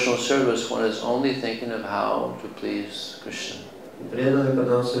devotional service, one is only thinking of how to please Krishna. Преданный,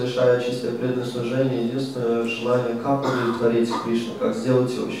 когда он совершает чистое преданное служение, единственное желание, как удовлетворить Кришну, как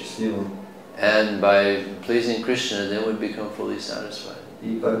сделать его счастливым. And by pleasing Krishna, then we become fully satisfied.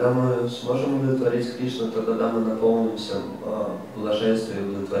 И когда мы сможем удовлетворить Кришну, то тогда мы наполнимся блаженством и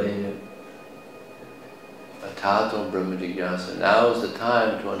удовлетворением. Atato Brahma Jigyasa. Now is the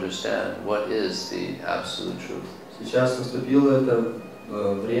time to understand what is the absolute truth. Сейчас наступило это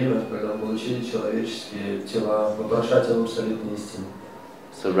время, когда получили человеческие тела, вопрошать об абсолютной истине.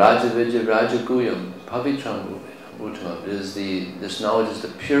 So Raja Vidya Raja Guyam Pavitram Uttam is this knowledge is the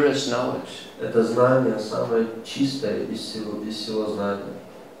purest knowledge. Это знание самое чистое из всего знания.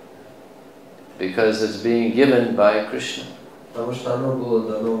 Because it's being given by Krishna. Потому что оно было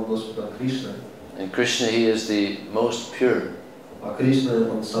дано Господом Кришной. And Krishna, he is the most pure. А Кришна,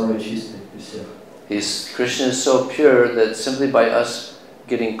 он самый чистый из всех. Krishna is so pure that simply by us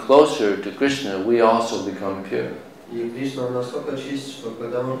getting closer to Krishna, we also become pure. И Кришна настолько чист, что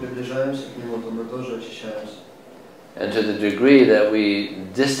когда мы приближаемся к Нему, то мы тоже очищаемся. And to the degree that we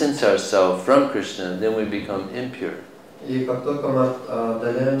distance ourselves from Krishna, then we become impure. И как только мы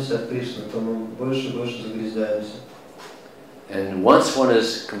отдаляемся от Кришны, то мы больше и больше загрязняемся. And once one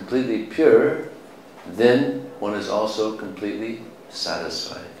is completely pure, then one is also completely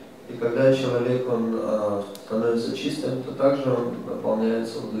satisfied. И когда человек становится чистым, то также он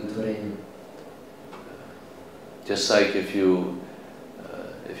наполняется удовлетворением. Just like if you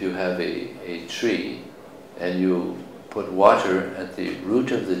have a tree and you put water at the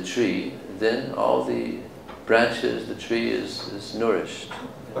root of the tree, then all the branches, the tree is nourished.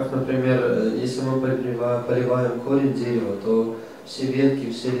 Как, например, если мы поливаем корень дерева, то все ветки,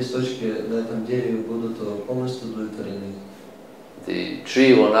 все листочки на этом дереве будут полностью удовлетворены. The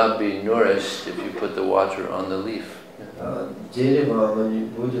tree will not be nourished if you put the water on the leaf. Дерево, оно не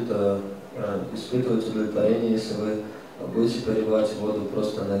будет испытывать удовлетворение, если вы будете поливать воду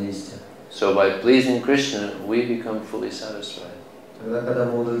просто на листья. So by pleasing Krishna, we become fully satisfied. Тогда, когда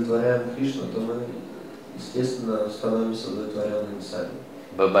мы удовлетворяем Кришну, то мы, естественно, становимся удовлетворенными сами.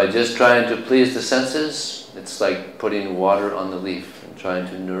 But by just trying to please the senses, it's like putting water on the leaf and trying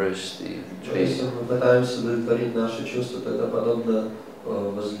to nourish the tree. Если мы пытаемся удовлетворить наши чувства, то это подобно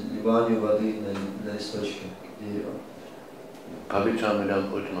возливанию воды на листочки дерева.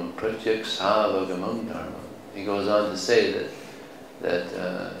 Pavitramidam uttamam pratyak savagamam dharma. He goes on to say that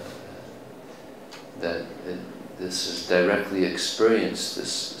this is directly experienced, this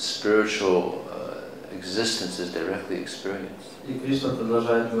spiritual existence is directly experienced. И Кришна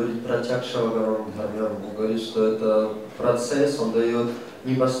продолжает говорить про тякшавагамам дхармям. Он говорит, что это процесс, он дает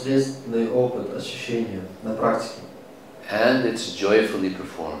непосредственный опыт, ощущения на практике. And it's joyfully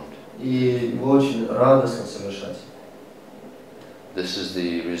performed. И его очень радостно совершать. This is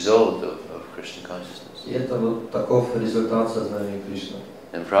the result of Krishna consciousness. И это вот таков результат сознания Кришны.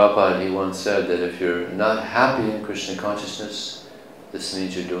 And Prabhupada, he once said that if you're not happy in Krishna consciousness, this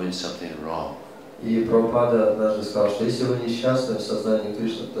means you're doing something wrong. И Прабхупада однажды сказал, что если вы несчастны в сознании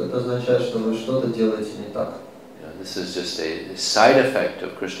Кришны, то это означает, что вы что-то делаете не так. This is just a side effect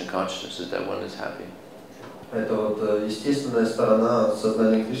of Krishna consciousness, is that one is happy. Это вот естественная сторона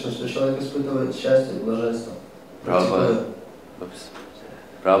сознания Кришны, что человек испытывает счастье, блаженство. Prabhupada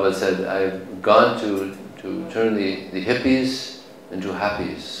said, I've gone to turn the hippies into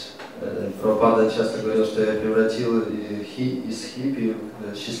happies. Прабхупада часто говорил, что я превратил из хиппи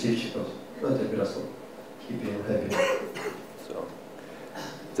в счастливчиков. Ну, это переросло. Хиппи и хэппи. So,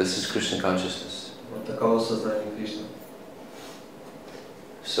 this is Krishna consciousness. Вот таково сознание Кришны.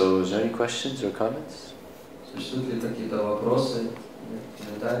 So, is there any questions or comments? Существуют ли какие-то вопросы,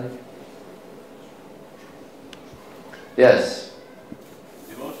 комментарии? Yes.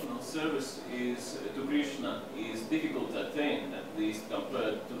 Devotional service to Krishna is difficult to attain, at least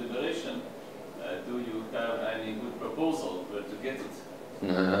compared to liberation. Do you have any good proposal where to get it?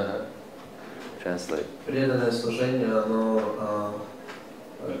 Translate. Преданное служение, оно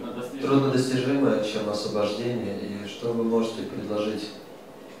труднодостижимое, чем освобождение. И что вы можете предложить,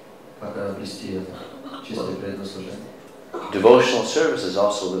 как обрести это чистое преданное служение? Devotional service is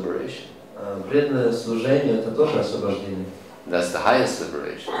also liberation. Преданное служение – это тоже освобождение. That's the highest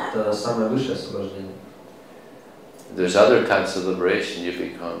liberation. Это самое высшее освобождение. There's other types of liberation. You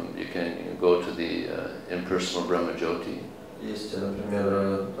can go to the impersonal Brahma Jyoti. Есть,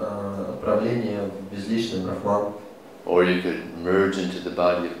 например, отправление в безличный брахман. Or you could merge into the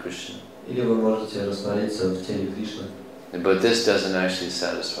body of Krishna. Или вы можете раствориться в теле Кришны. But this doesn't actually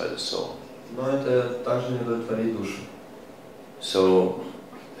satisfy the soul. Но это также не удовлетворит душу. So,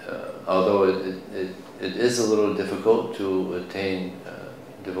 although it is a little difficult to attain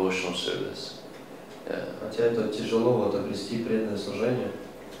devotional service. Хотя это тяжело вот обрести преданное служение.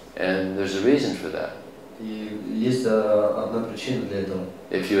 And there's a reason for that. И есть одна причина для этого.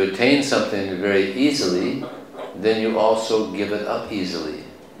 If you attain something very easily, then you also give it up easily.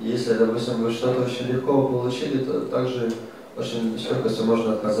 Если, допустим, вы что-то очень легко получили, то также очень с легкостью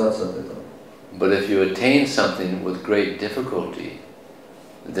можно отказаться от этого. But if you attain something with great difficulty,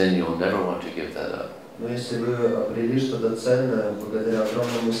 then you'll never want to give that up. Но если вы обрели что-то ценное благодаря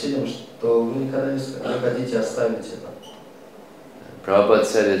огромным усилиям, то вы никогда не хотите оставить это. Prabhupada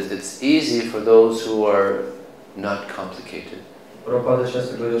said it's easy for those who are not complicated. Прабхупада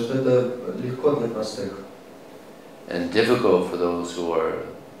часто говорил, что это легко для простых. And difficult for those who are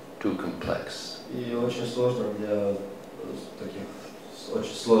too complex. И очень сложно для таких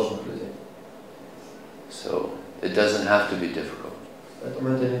очень сложных людей. So it doesn't have to be difficult.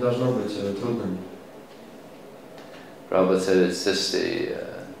 Поэтому это не должно быть трудным. Prabhupada said it's just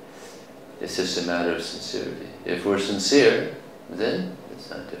It's just a matter of sincerity. If we're sincere, then it's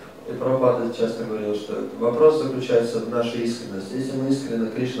not difficult. И Прабхупада часто говорил, что вопрос заключается в нашей искренности. Если мы искренны,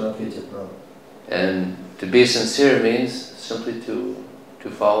 Кришна ответит нам. And to be sincere means simply to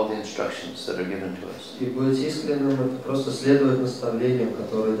follow the instructions that are given to us. И быть искренним — это просто следовать наставлениям,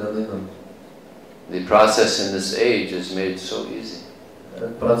 которые даны нам. The process in this age is made so easy.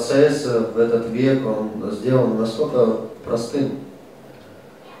 Процесс в этот век, он сделан настолько простым.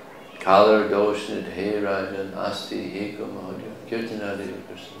 Kalar doshnid he rajan asti eko mahodya kirtanadi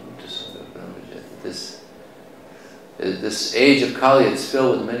This age of Kali is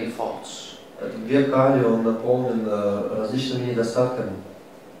filled with many faults. Век Кали, он наполнен различными недостатками.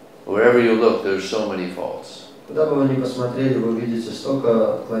 Wherever you look, there's so many faults. Куда бы вы ни посмотрели, вы видите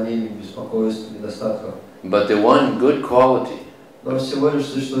столько отклонений, беспокойств, недостатков. But the one good quality Но всего лишь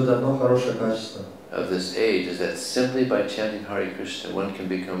существует одно хорошее качество. Of this age is that simply by chanting Hare Krishna, one can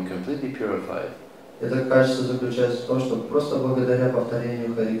become completely purified. Это качество заключается в том, что просто благодаря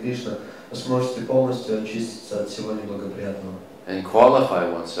повторению Харе Кришна вы сможете полностью очиститься от всего неблагоприятного. And qualify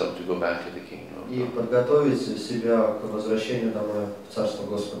oneself to go back to the kingdom of И God. подготовить себя к возвращению домой в Царство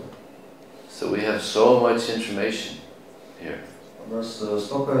Господа. So we have so much information here. У нас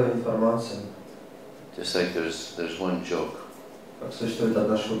столько информации. Just like there's one joke. Как существует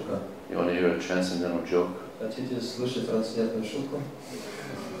одна шутка. You want to hear a transcendental joke? Хотите слышать трансцендентную шутку?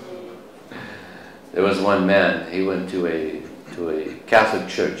 There was one man. He went to a Catholic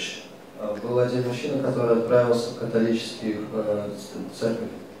church. Был один мужчина, который отправился в католический церковь.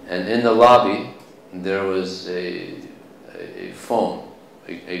 And in the lobby there was a phone,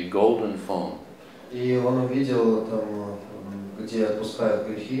 a golden phone. И он увидел там, где отпускают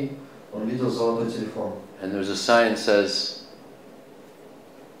грехи, он видел золотой телефон. And there's a sign that says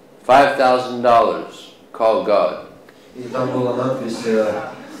 $5,000, call God. И там была надпись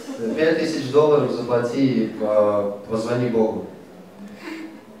 $5000 заплати и позвони Богу.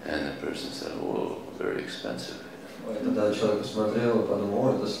 And the person said, "Whoa, very expensive." И тогда человек посмотрел и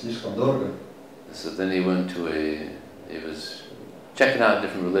подумал, это слишком дорого. So then he was checking out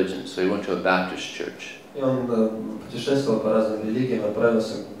different religions. So he went to a Baptist church. И он путешествовал по разным религиям,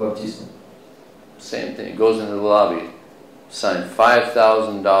 отправился к баптистам. Same thing. He goes into the lobby, signed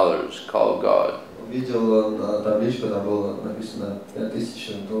 $5,000, call God. Увидел табличку, там было написано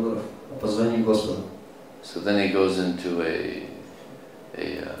 $5000, позвони Господу. So then he goes into a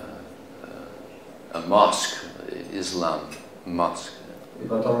mosque, Islam mosque. И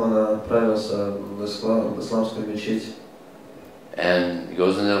потом он отправился в исламскую мечеть. And he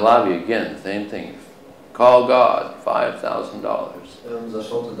goes into the lobby again, same thing. Call God, $5,000. И он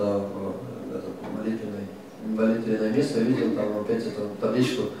зашел туда в молитвенное место и видел там опять эту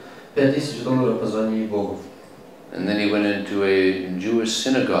табличку $5000, позвони Богу. And then he went into a Jewish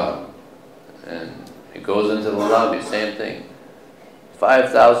synagogue, and he goes into the lobby, same thing.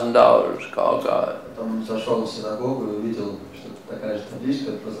 $5,000, call God. Потом зашел в синагогу и увидел, что такая же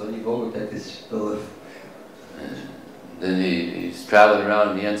табличка, позвони Богу, $5000. Then he's traveling around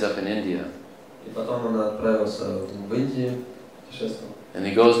and he ends up in India. И потом он отправился в Индию, путешествовал. And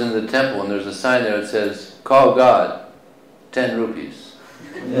he goes into the temple and there's a sign there that says, call God, 10 rupees.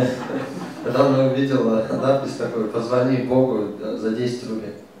 Когда он увидел надпись такую, позвони Богу за 10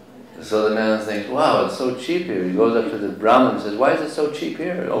 рублей. So the man thinks, wow, it's so cheap here. He goes up to the Brahmin and says, why is it so cheap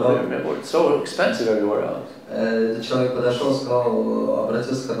here? Over there, remember, it's so expensive everywhere else. Этот человек подошел, сказал,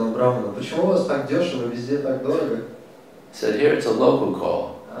 обратился к одному браману, почему у вас так дешево, везде так дорого? He said, here it's a local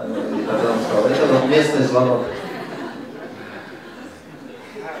call. И тогда он сказал, это местный звонок.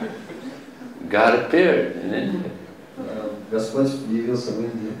 God appeared in India. Господь явился в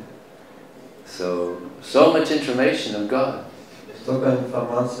Индии. So much information of God. Столько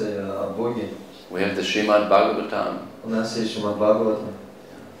информации о Боге. We have the Srimad Bhagavatam. У нас есть Шримад Бхагаватам.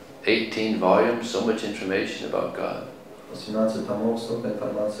 18 volumes, so much information about God. 18 томов, столько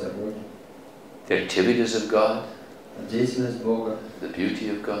информации о Боге. The activities of God. Деятельность Бога. The beauty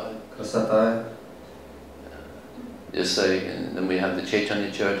of God. Красота. Just like, and then we have the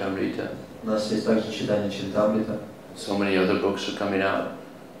Chaitanya Charitamrita. У нас есть также читание Чаритамрита. So many other books are coming out.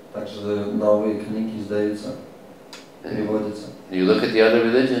 Также новые книги издаются, переводятся. You look at the other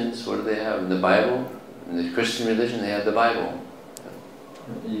religions, what do they have? In the Bible? In the Christian religion, they have the Bible.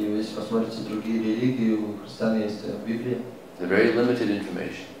 И если посмотрите другие религии, у христиан есть Библия. They're very limited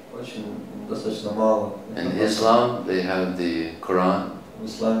information. Очень достаточно мало. In Islam, they have the Quran. В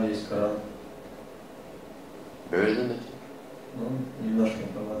исламе есть Коран. Very limited. Ну, немножко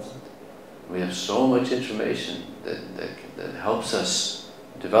информации. We have so much information that helps us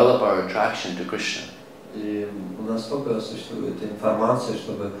develop our attraction to Krishna. И у нас столько существует информации,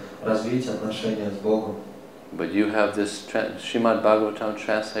 чтобы развить отношения с Богом. But you have this Srimad Bhagavatam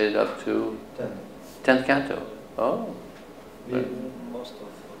translated up to 10th canto. Oh. Most of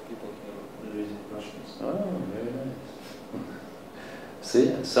people here read Russian. Oh, very nice.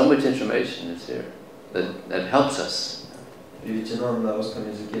 See, so much information is here that helps us. Переведено на русском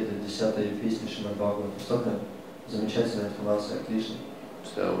языке 10-я песня Шримад Бхагавата. Столько замечательной информации о Кришне.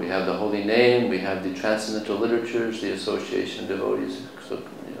 So we have the holy name, we have the transcendental literatures, the association of devotees.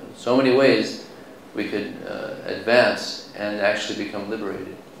 So many ways we could advance and actually become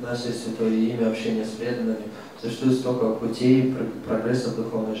liberated. У нас есть святое имя, общение с преданными. Существует столько путей прогресса в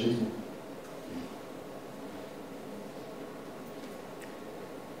духовной жизни.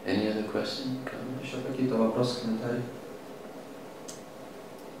 Any other question? Еще какие-то вопросы, комментарии?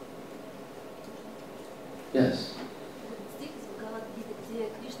 Yes. Стих из Bhagavad Gita, где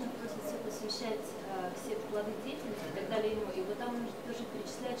Кришна просит все посвящать все плоды деятельности и так далее ему. И вот там он тоже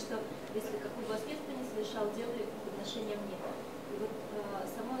перечисляет, что если какую бы аскезу ты не совершал, делай подношение мне. И вот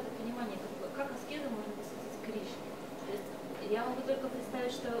само это понимание, как аскезу можно посвятить Кришне. То есть я могу только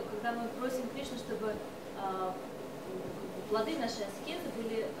представить, что когда мы просим Кришну, чтобы плоды нашей аскезы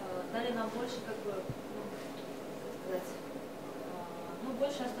дали нам больше,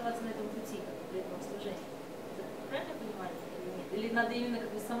 больше оставаться на этом пути, преданного служения. Это правильное понимание или нет? Или надо именно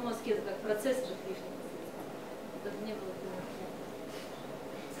саму аскезу, как процесс же Кришны? Это не было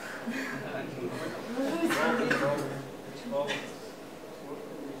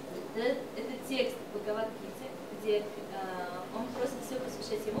Это текст Bhagavad Gita, где он просит все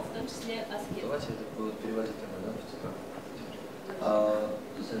посвящать ему, в том числе аскезу. Давайте это будет переводить тогда,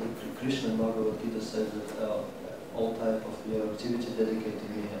 Krishna in Bhagavad Gita says that all type of your activity dedicated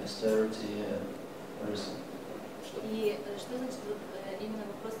me austerity and everything. И что значит именно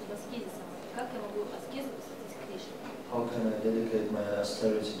вопрос об аскезе самой? Как я могу аскезу посвятить Кришне? How can I dedicate my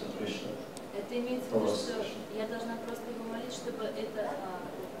austerity to Krishna? Это имеется в виду, что я должна просто его молить, чтобы это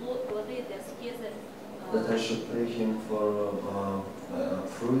плоды этой аскезы that I should pray him for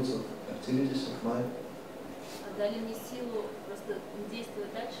fruits of activities of mine. Дали мне силу просто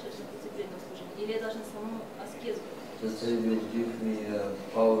действовать дальше на пути преданного служения, или я должна саму аскезу? That they will give me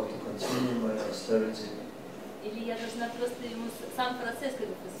power to continue my austerity. Или я должна просто ему сам процесс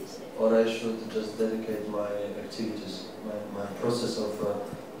посвящать? Or I should just dedicate my activities, my process of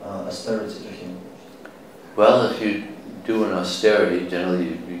austerity to him. Well, if you do an austerity,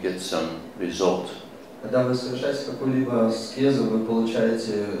 generally you get some result. Когда вы совершаете какую-либо аскезу, вы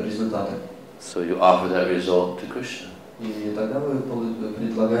получаете результаты. So you offer that result to Krishna. И тогда вы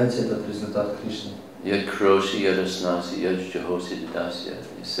предлагаете этот результат Кришне. Yad karoshi yadasnasi yad jahosi didasya.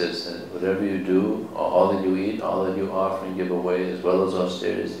 He says that whatever you do, all that you eat, all that you offer and give away, as well as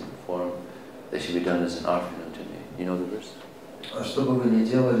austerities you perform, they should be done as an offering unto me. You know the verse? А что бы вы ни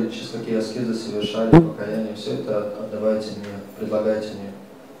делали, через какие аскезы совершали, покаяние, все это отдавайте мне, предлагайте мне.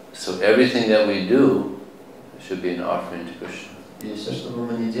 So everything that we do should be an offering to Krishna. И все, что бы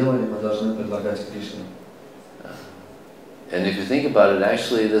мы ни делали, мы должны предлагать Кришне. And if you think about it,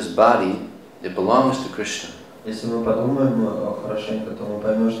 actually this body, it belongs to Krishna. Если мы подумаем хорошенько, то мы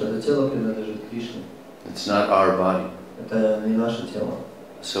поймем, что это тело принадлежит Кришне. It's not our body. Это не наше тело.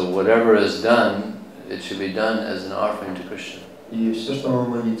 So whatever is done, it should be done as an offering to Krishna. И все, что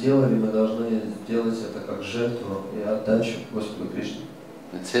мы не делали, мы должны сделать это как жертву и отдачу Господу Кришне.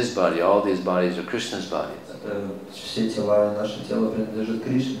 It's His body. All these bodies are Krishna's bodies. Все тела, наше тело принадлежит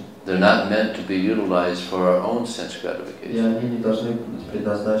Кришне. They're not meant to be utilized for our own sense И gratification, они не должны быть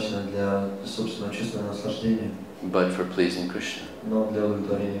предназначены для собственного чувственного наслаждения, but for pleasing Krishna. но для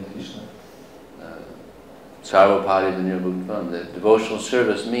удовлетворения Кришны. Sarvapadi Vinirabhutvam, the devotional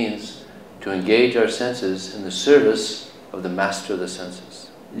service means to engage our senses in the service of the master of the senses.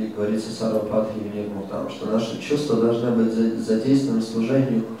 И говорится Сарвападхи Винирмуктам, что наши чувства должны быть задействованы в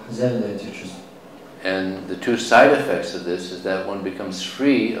служении хозяина этих чувств. And the two side effects of this is that one becomes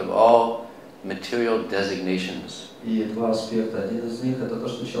free of all material designations. И два аспекта. Один из них это то,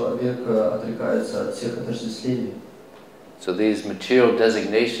 что человек отрекается от всех отождествлений. So these material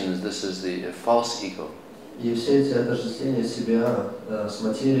designations, this is the false ego. И все эти отождествления себя с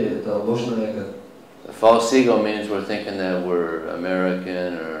материей это ложное эго. The false ego means we're thinking that we're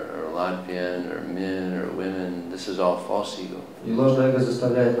American or Latvian or men or women. This is all false ego. И ложное эго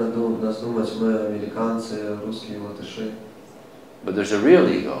заставляет нас думать, мы американцы, русские, латыши. But there's a real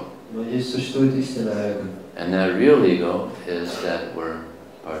ego. Но есть существует истинное эго. And that real ego is that we're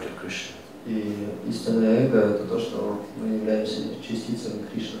part of Krishna. И истинное эго это то, что мы являемся частицами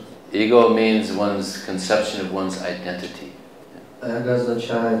Кришны. Ego means one's conception of one's identity. Эго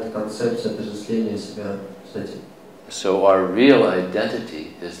означает концепция отождествления себя с этим. So our real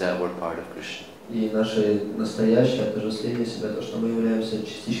identity is that we're part of Krishna. И наше настоящее отождествление себя, то, что мы являемся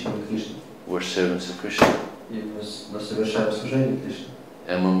частичками Кришны. We're servants of Krishna. И мы совершаем служение Кришне.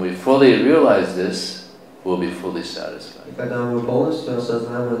 And when we fully realize this, we'll be fully satisfied. И когда мы полностью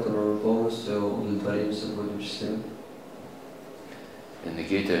осознаем это, мы полностью удовлетворимся, будем счастливы. In the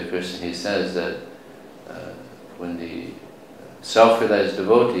Gita, Krishna, he says that when the self-realized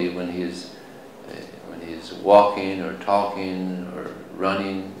devotee, when he's walking or talking or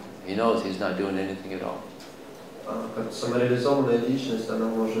running, he knows he's not doing anything at all. Как самореализованная личность, она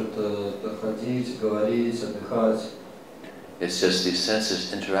может ходить, говорить, отдыхать. It's just these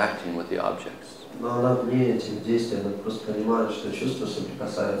senses interacting with the objects. Но она вне этих действий, она просто понимает, что чувства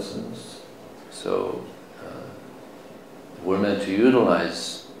соприкасаются. So we're meant to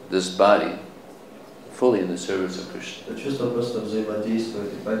utilize this body fully in the service of Krishna. Это чувство просто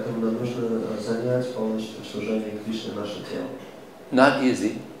взаимодействует, и поэтому нам нужно занять полностью в служении Кришне наше тело. Not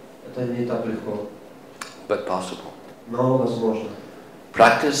easy, Это не так легко, but possible. но возможно.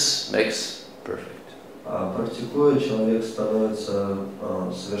 Practice makes perfect. Практикуя, человек становится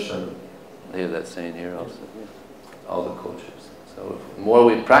совершенным. They have that saying here also. All the cultures. So the more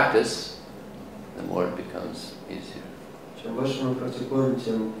we practice, the more it becomes easier. Чем больше мы практикуем,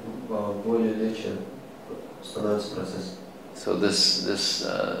 тем более легче становится процесс. So this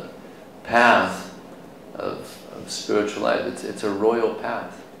path of spiritual life, it's a royal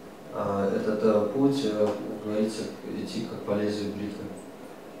path. Этот путь, говорится, идти как по лезвию бритвы.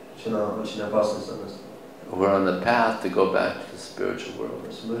 Очень опасно, с одной стороны. We're on the path to go back to the spiritual world.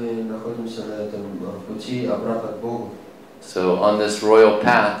 Мы находимся на этом пути обратно к Богу. So on this royal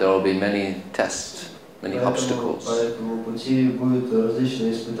path, there will be many tests, many obstacles. По этому пути будут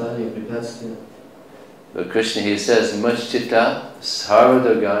различные испытания, препятствия. But Krishna, he says, Machchita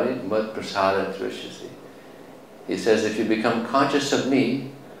sarvadagari mat prasada trishasi. He says, if you become conscious of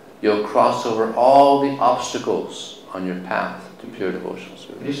me, you'll cross over all the obstacles on your path to pure devotional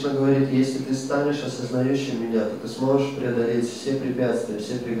service. Кришна говорит, если ты станешь осознающим меня, то ты сможешь преодолеть все препятствия,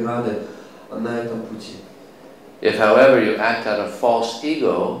 все преграды на этом пути. If, however, you act out of false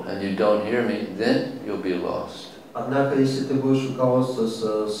ego and you don't hear me, then you'll be lost. Однако, если ты будешь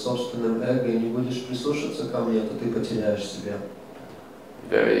руководствоваться собственным эго и не будешь прислушаться ко мне, то ты потеряешь себя.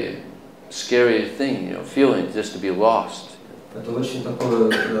 Very scary thing, feeling just to be lost. Это очень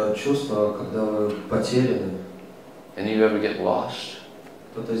такое чувство, когда вы потеряны. And you ever get lost?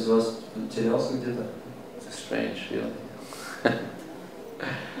 Кто-то из вас терялся где-то? It's a strange feeling.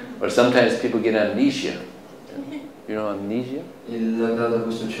 Or sometimes people get amnesia. You know amnesia? Или иногда,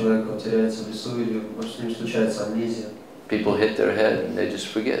 допустим, человек теряется в лесу, или с ним случается амнезия. People hit their head and they just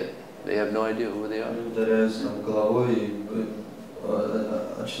forget. They have no idea who they are. Они ударяются головой и,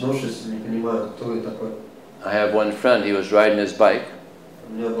 очнувшись, не понимают, кто я такой. I have one friend, he was riding his bike.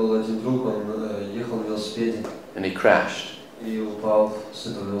 У меня был один друг, он ехал на велосипеде. And he crashed. И упал с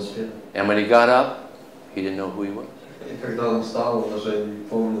этого велосипеда. And when he got up, he didn't know who he was. И когда он встал, он уже не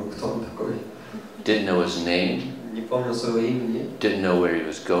помнил, кто он такой. Didn't know his name. Не помнил своего имени. Didn't know where he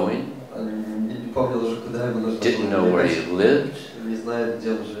was going. Не помнил уже, куда ему нужно было. Didn't know where he lived. Не знает,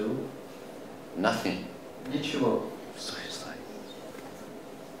 где он жил. Nothing. Ничего. So he's like,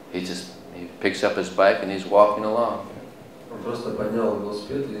 he picks up his bike and he's walking along. Он просто поднял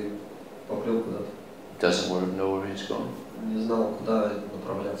велосипед и поплыл куда-то. Doesn't know where he's going. Не знал, куда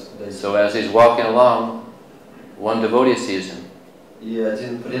направляться, куда идти. So as he's walking along, one devotee sees him. И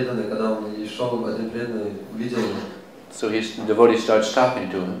один преданный, когда он шел, один преданный увидел его. So the devotee starts talking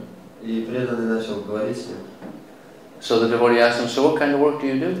to him. И преданный начал говорить с ним. So the devotee asks him, so what kind of work do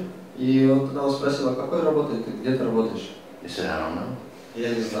you do? И он тогда он спросил, а какой работой ты, где ты работаешь? He said, I don't know. Я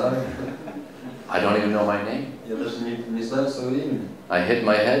не знаю. I don't even know my name. Я даже не знаю своего имени. I hit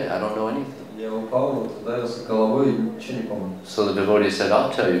my head, I don't know anything. Я упал, ударился головой и ничего не помню. So the devotee said,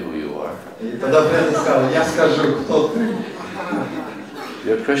 I'll tell you who you are. И тогда преданный сказал, я скажу, кто ты.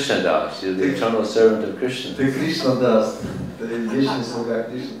 You're Krishna Das, you're the eternal servant of Krishna. Ты Кришна даст, ты вечный слуга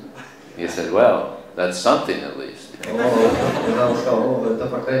Кришны. He said, well, that's something at least. Тогда он сказал, это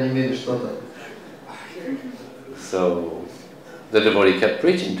по крайней мере что-то. So the devotee kept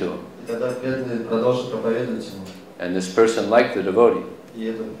preaching to him. И тогда преданный продолжил проповедовать ему. And this person liked the devotee. И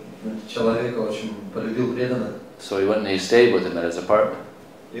этот человек очень полюбил преданного. So he went and he stayed with him at his apartment.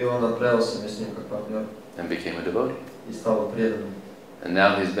 И он отправился с ним как партнер. And became a devotee. И стал преданным. And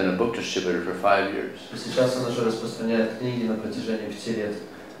now he's been a book distributor for 5 years. И сейчас он уже распространяет книги на протяжении 5 лет.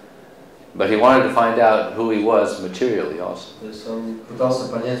 But he wanted to find out who he was materially also. То есть он пытался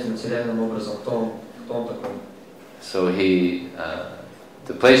понять материальным образом, кто он такой. So he,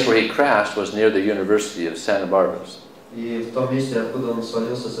 the place where he crashed was near the University of Santa Barbara. И в том месте, откуда он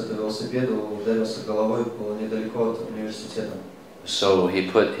свалился с этого велосипеда, ударился головой, было недалеко от университета. So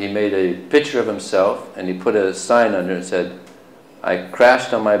he made a picture of himself and he put a sign under it and said, "I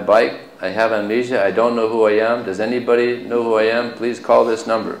crashed on my bike. I have amnesia. I don't know who I am. Does anybody know who I am? Please call this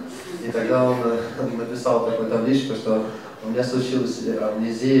number." И тогда он написал такую табличку, что у меня случилась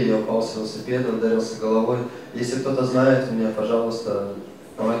амнезия, я упал с велосипеда, ударился головой. Если кто-то знает меня, пожалуйста,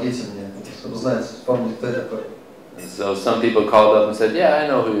 помогите мне, чтобы знать, вспомнить, кто я такой. So some people called up and said, "Yeah, I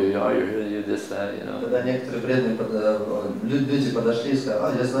know who you are. You're this, that, you know." Тогда некоторые преданные люди подошли и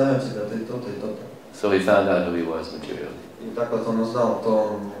сказали: я знаю тебя, ты то-то и то-то. So he found out who he was materially. И так вот он узнал, кто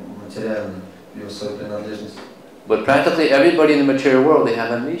он материально, его свою принадлежность. But practically everybody in the material world, they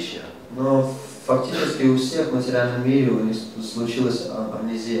have amnesia. Но фактически у всех в материальном мире у них случилась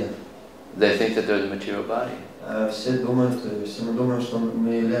амнезия. They think that they're the material body. Все мы думаем, что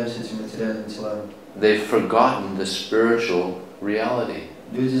мы являемся этими материальными телами. They've forgotten the spiritual reality.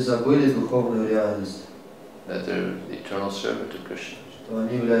 Люди забыли духовную реальность. That they're the eternal servant of Krishna. Что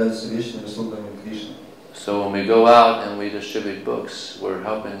они являются вечными слугами Кришны. So when we go out and we distribute books, we're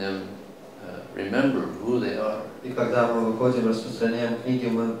helping them remember who they are. И когда мы выходим, распространяем книги,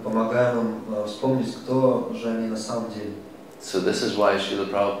 мы помогаем им вспомнить, кто же они на самом деле. So this is why Srila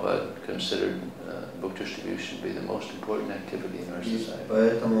Prabhupada considered book distribution to be the most important activity in our society.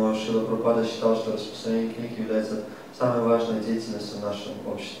 Поэтому Шрила Прабхупада считал, что распространение книг является самой важной деятельностью в нашем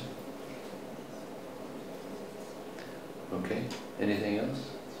обществе. Okay. Anything else?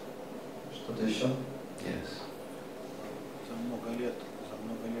 Что-то еще? Yes. За много лет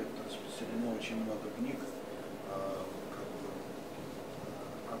распространено очень много книг, как бы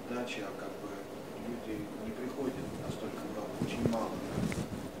отдача, как бы люди не приходят настолько много, очень мало.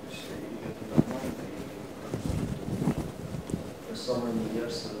 То есть и это нормально, и как бы. For so many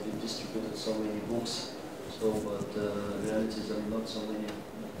years we distributed so many books, but the reality is that not so many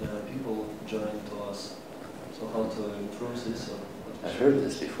people join to us. So how to improve this? I've heard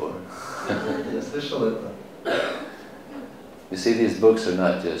this before. Я слышал это. You see, these books are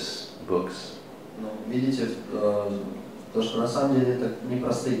not just books. Но видите, то, что на самом деле это не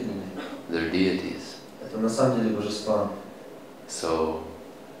простые книги. They're deities. Это на самом деле божества. So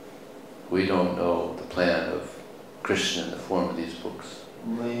we don't know the plan of Krishna in the form of these books.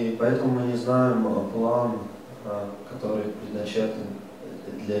 Поэтому мы не знаем план, который предначертан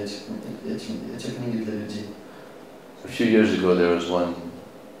для эти книги для людей. A few years ago, there was one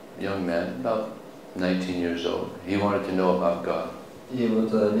young man, about 19 years old. He wanted to know about God. И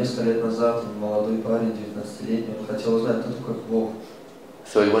вот несколько лет назад молодой парень, 19-летний, он хотел узнать, кто такой Бог.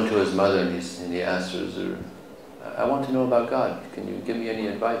 So he went to his mother and he asked her, "I want to know about God. Can you give me any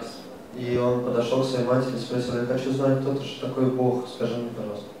advice?" И он подошел к своей матери и спросил: я хочу знать, кто такой Бог, скажи мне,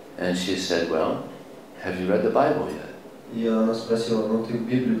 пожалуйста. And she said, "Well, have you read the Bible yet?" И она спросила: ну ты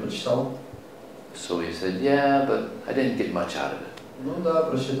Библию прочитал? So he said, "Yeah, but I didn't get much out of it." Ну да,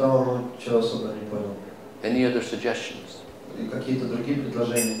 прочитал, но чего особо не понял. Any other suggestions? И какие-то другие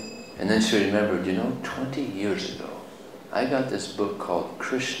предложения. And then she remembered, 20 years ago, I got this book called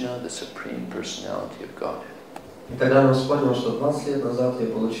Krishna, the Supreme Personality of Godhead. И тогда она вспомнила, что 20 лет назад я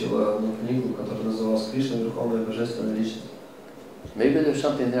получила одну книгу, которая называлась «Кришна, Верховная Божественная Личность». Maybe there's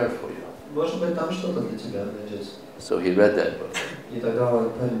something there for you. Может быть, там что-то для тебя найдется. So he read that book. И тогда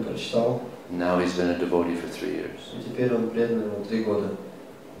парень прочитал. Now he's been a devotee for 3 years. И теперь он предан ему 3 года.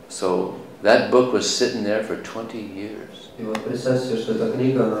 So that book was sitting there for 20 years. И вот представьте, что эта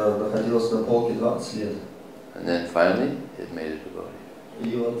книга, она находилась на полке 20 лет. And then finally, it made a devotee.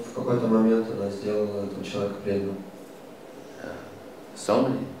 И вот в какой-то момент она сделала этого человека преданным. So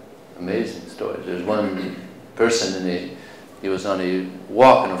many amazing stories. There's one person he was on a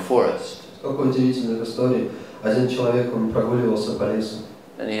walk in a forest. Сколько удивительных историй. Один человек, он прогуливался по лесу.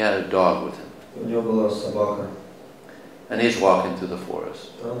 And he had a dog with him. У него была собака. And he's walking through the forest.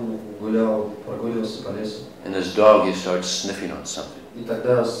 Он гулял, прогуливался по лесу. And this dog, he starts sniffing on something. И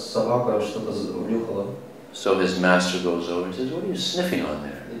тогда собака что-то унюхала. So his master goes over and says, "What are you sniffing on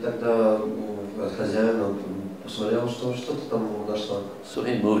there?" И тогда хозяин посмотрел, что ты там нашла. So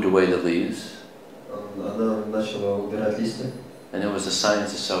he moved away the leaves. Она начала убирать листья. And it was the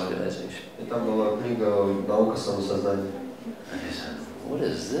science of self-realization. И там была книга «Наука самосознания». And he said, "What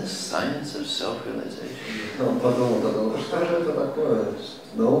is this science of self-realization?" Он подумал, что же это такое?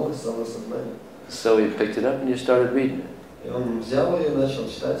 Наука самосознания. So he picked it up and he started reading it. И он взял ее и начал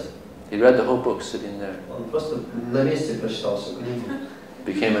читать. He read the whole book sitting there. Он просто на месте прочитал всю книгу.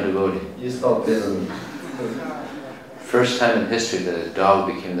 Became a devotee. И стал преданным. first time in history that a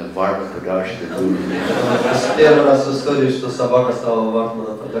dog became the Varma Pradarshika Guru. Первый раз в истории, что собака стала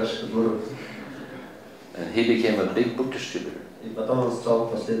Вармана Прадакшика Гуру. And he became a big book distributor. И потом он стал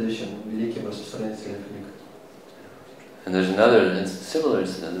последующим великим распространителем книг. And there's another similar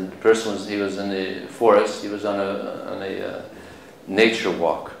incident. The person was in the forest. He was on a nature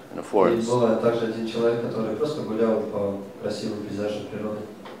walk in a И forest. был также один человек, который просто гулял по красивым пейзажам природы.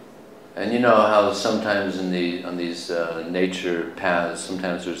 And you know how sometimes on these nature paths,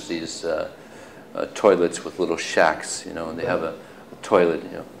 sometimes there's these toilets with little shacks, you know, and they have a toilet,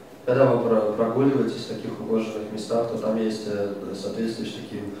 you know. Когда вы прогуливаетесь в таких ухоженных местах, то там есть соответствующие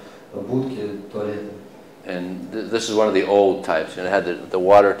такие будки, туалеты. And this is one of the old types. You know, it had the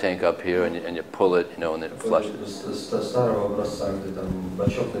water tank up here, and you pull it, you know, and it flushes. Старого образца, где там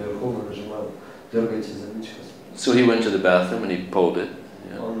бачок наверху, вы нажимаете, дергаете за ниточку. So he went to the bathroom and he pulled it.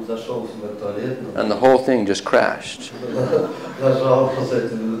 Он зашел в туалет. And the whole thing just crashed. Нажал,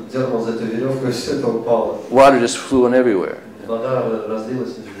 дернул за эту веревку, и все это упало. Water just flew in everywhere. Вода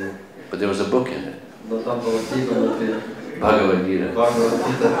разлилась везде. But there was a book in it. Но там была книга внутри. Bhagavad Gita. Bhagavad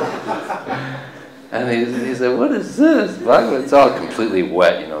Gita. And he said, "What is this? Bhagavad? It's all completely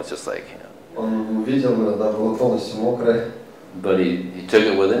wet, you know. It's just like, you know." Он увидел, она была полностью мокрая. But he took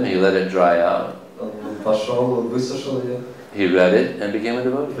it with him. He let it dry out. Он пошел, высушил ее. He read it and became a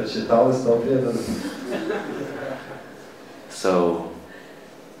devotee. Прочитал и стал преданным. So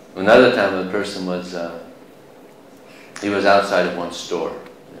another time, a person was he was outside of one store.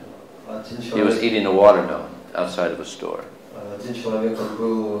 He was eating a watermelon outside of a store. Один человек, он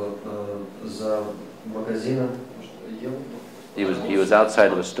был за магазином, ел. He was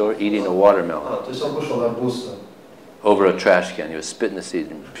outside of a store eating a watermelon. То есть он кушал арбуз. Over a trash can. He was spitting the seed.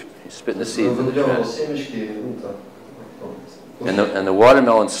 Spitting the seed. Выдавал семечки, ну так. And the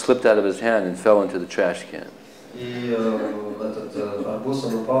watermelon slipped out of his hand and fell into the trash can. И этот арбуз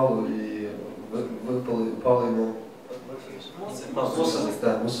он упал и упал ему. Мусорник,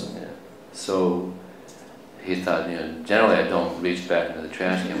 да, мусорник. So he thought, you know, generally I don't reach back into the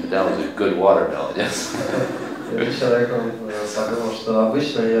trash can, but that was a good watermelon, yes. Человек подумал, что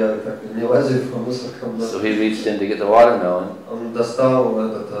обычно я так не лазю по мусоркам. So he reached in to get the watermelon. Он достал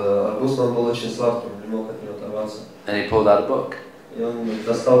этот арбуз, но он был очень сладкий, не мог от него оторваться. And he pulled out a book. И он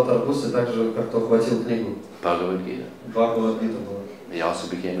достал этот арбуз и также как-то ухватил книгу. Bhagavad Gita. Bhagavad Gita была. He also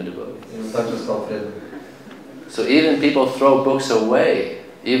became a devotee. И он также стал преданным. So even people throw books away,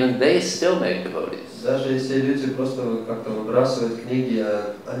 even they still make devotees. Даже если люди просто как-то выбрасывают книги,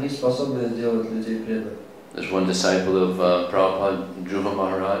 они способны сделать людей преданными. There's one disciple of Prabhupada, Dhruva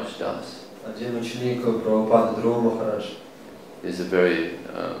Maharaj Das. Один ученик Прабхупады, Dhruva Maharaj. He's a very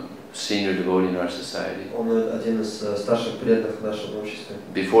senior devotee in our society. Он один из старших преданных в нашем обществе.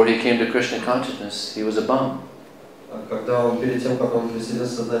 Before he came to Krishna consciousness, he was a bum. Когда он перед тем, как он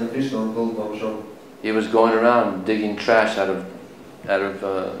присоединился к сознанию Кришны, он был бомжом. He was going around digging trash out of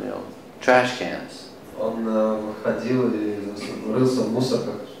you know, trash cans. Он ходил и рылся в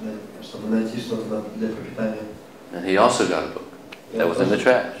мусорках, чтобы найти что-то для пропитания. And he also got a book that was in the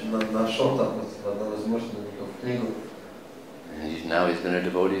trash. Нашел там одну из мощных книгу. And now he's been a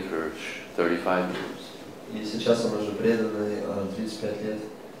devotee for 35 years. И сейчас он уже преданный 35 лет.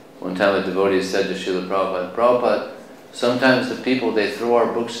 One time a devotee said to Srila Prabhupada, "Prabhupada, sometimes the people, they throw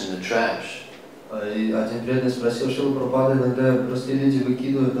our books in the trash." И один преданный спросил Шрилу Прабхупады, иногда простые люди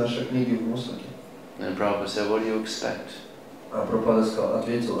выкидывают наши книги в мусорки. And Prabhupada said, "What do you expect?" А Прабхупада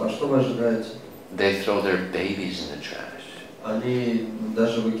ответил, а что вы ожидаете? They throw their babies in the trash. Они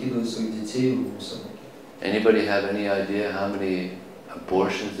даже выкидывают своих детей в мусорники. Anybody have any idea how many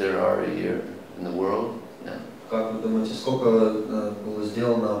abortions there are a year in the world? No. Как вы думаете, сколько было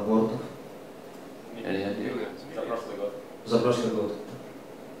сделано абортов? Any idea? За прошлый год.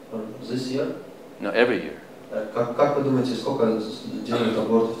 This year? No, every year. Как вы думаете, сколько делают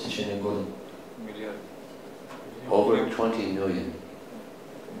абортов в течение года? Over 20 million.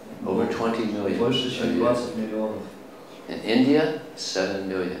 Over 20 million. Больше, чем 20 миллионов. In India, 7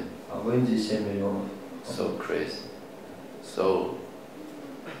 million. А в Индии 7 миллионов. So crazy. So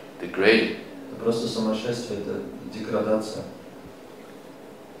degrading. Это просто сумасшествие, это деградация.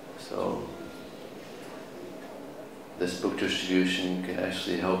 So this book distribution can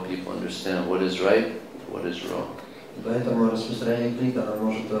actually help people understand what is right, what is wrong. Поэтому распространение книг, оно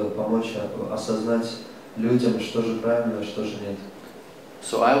может помочь осознать людям, что же правильно, что же нет.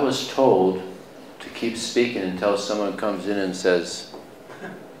 So I was told to keep speaking until someone comes in and says,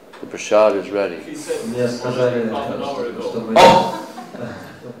 "The prasad is ready." Мне сказали, чтобы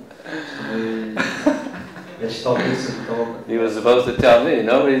я читал тексты до того, как... He was supposed to tell me.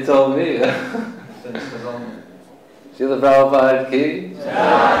 Nobody told me. Кто не сказал мне. Srila Prabhupada ki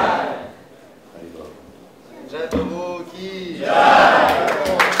Jai. Jai Prabhu.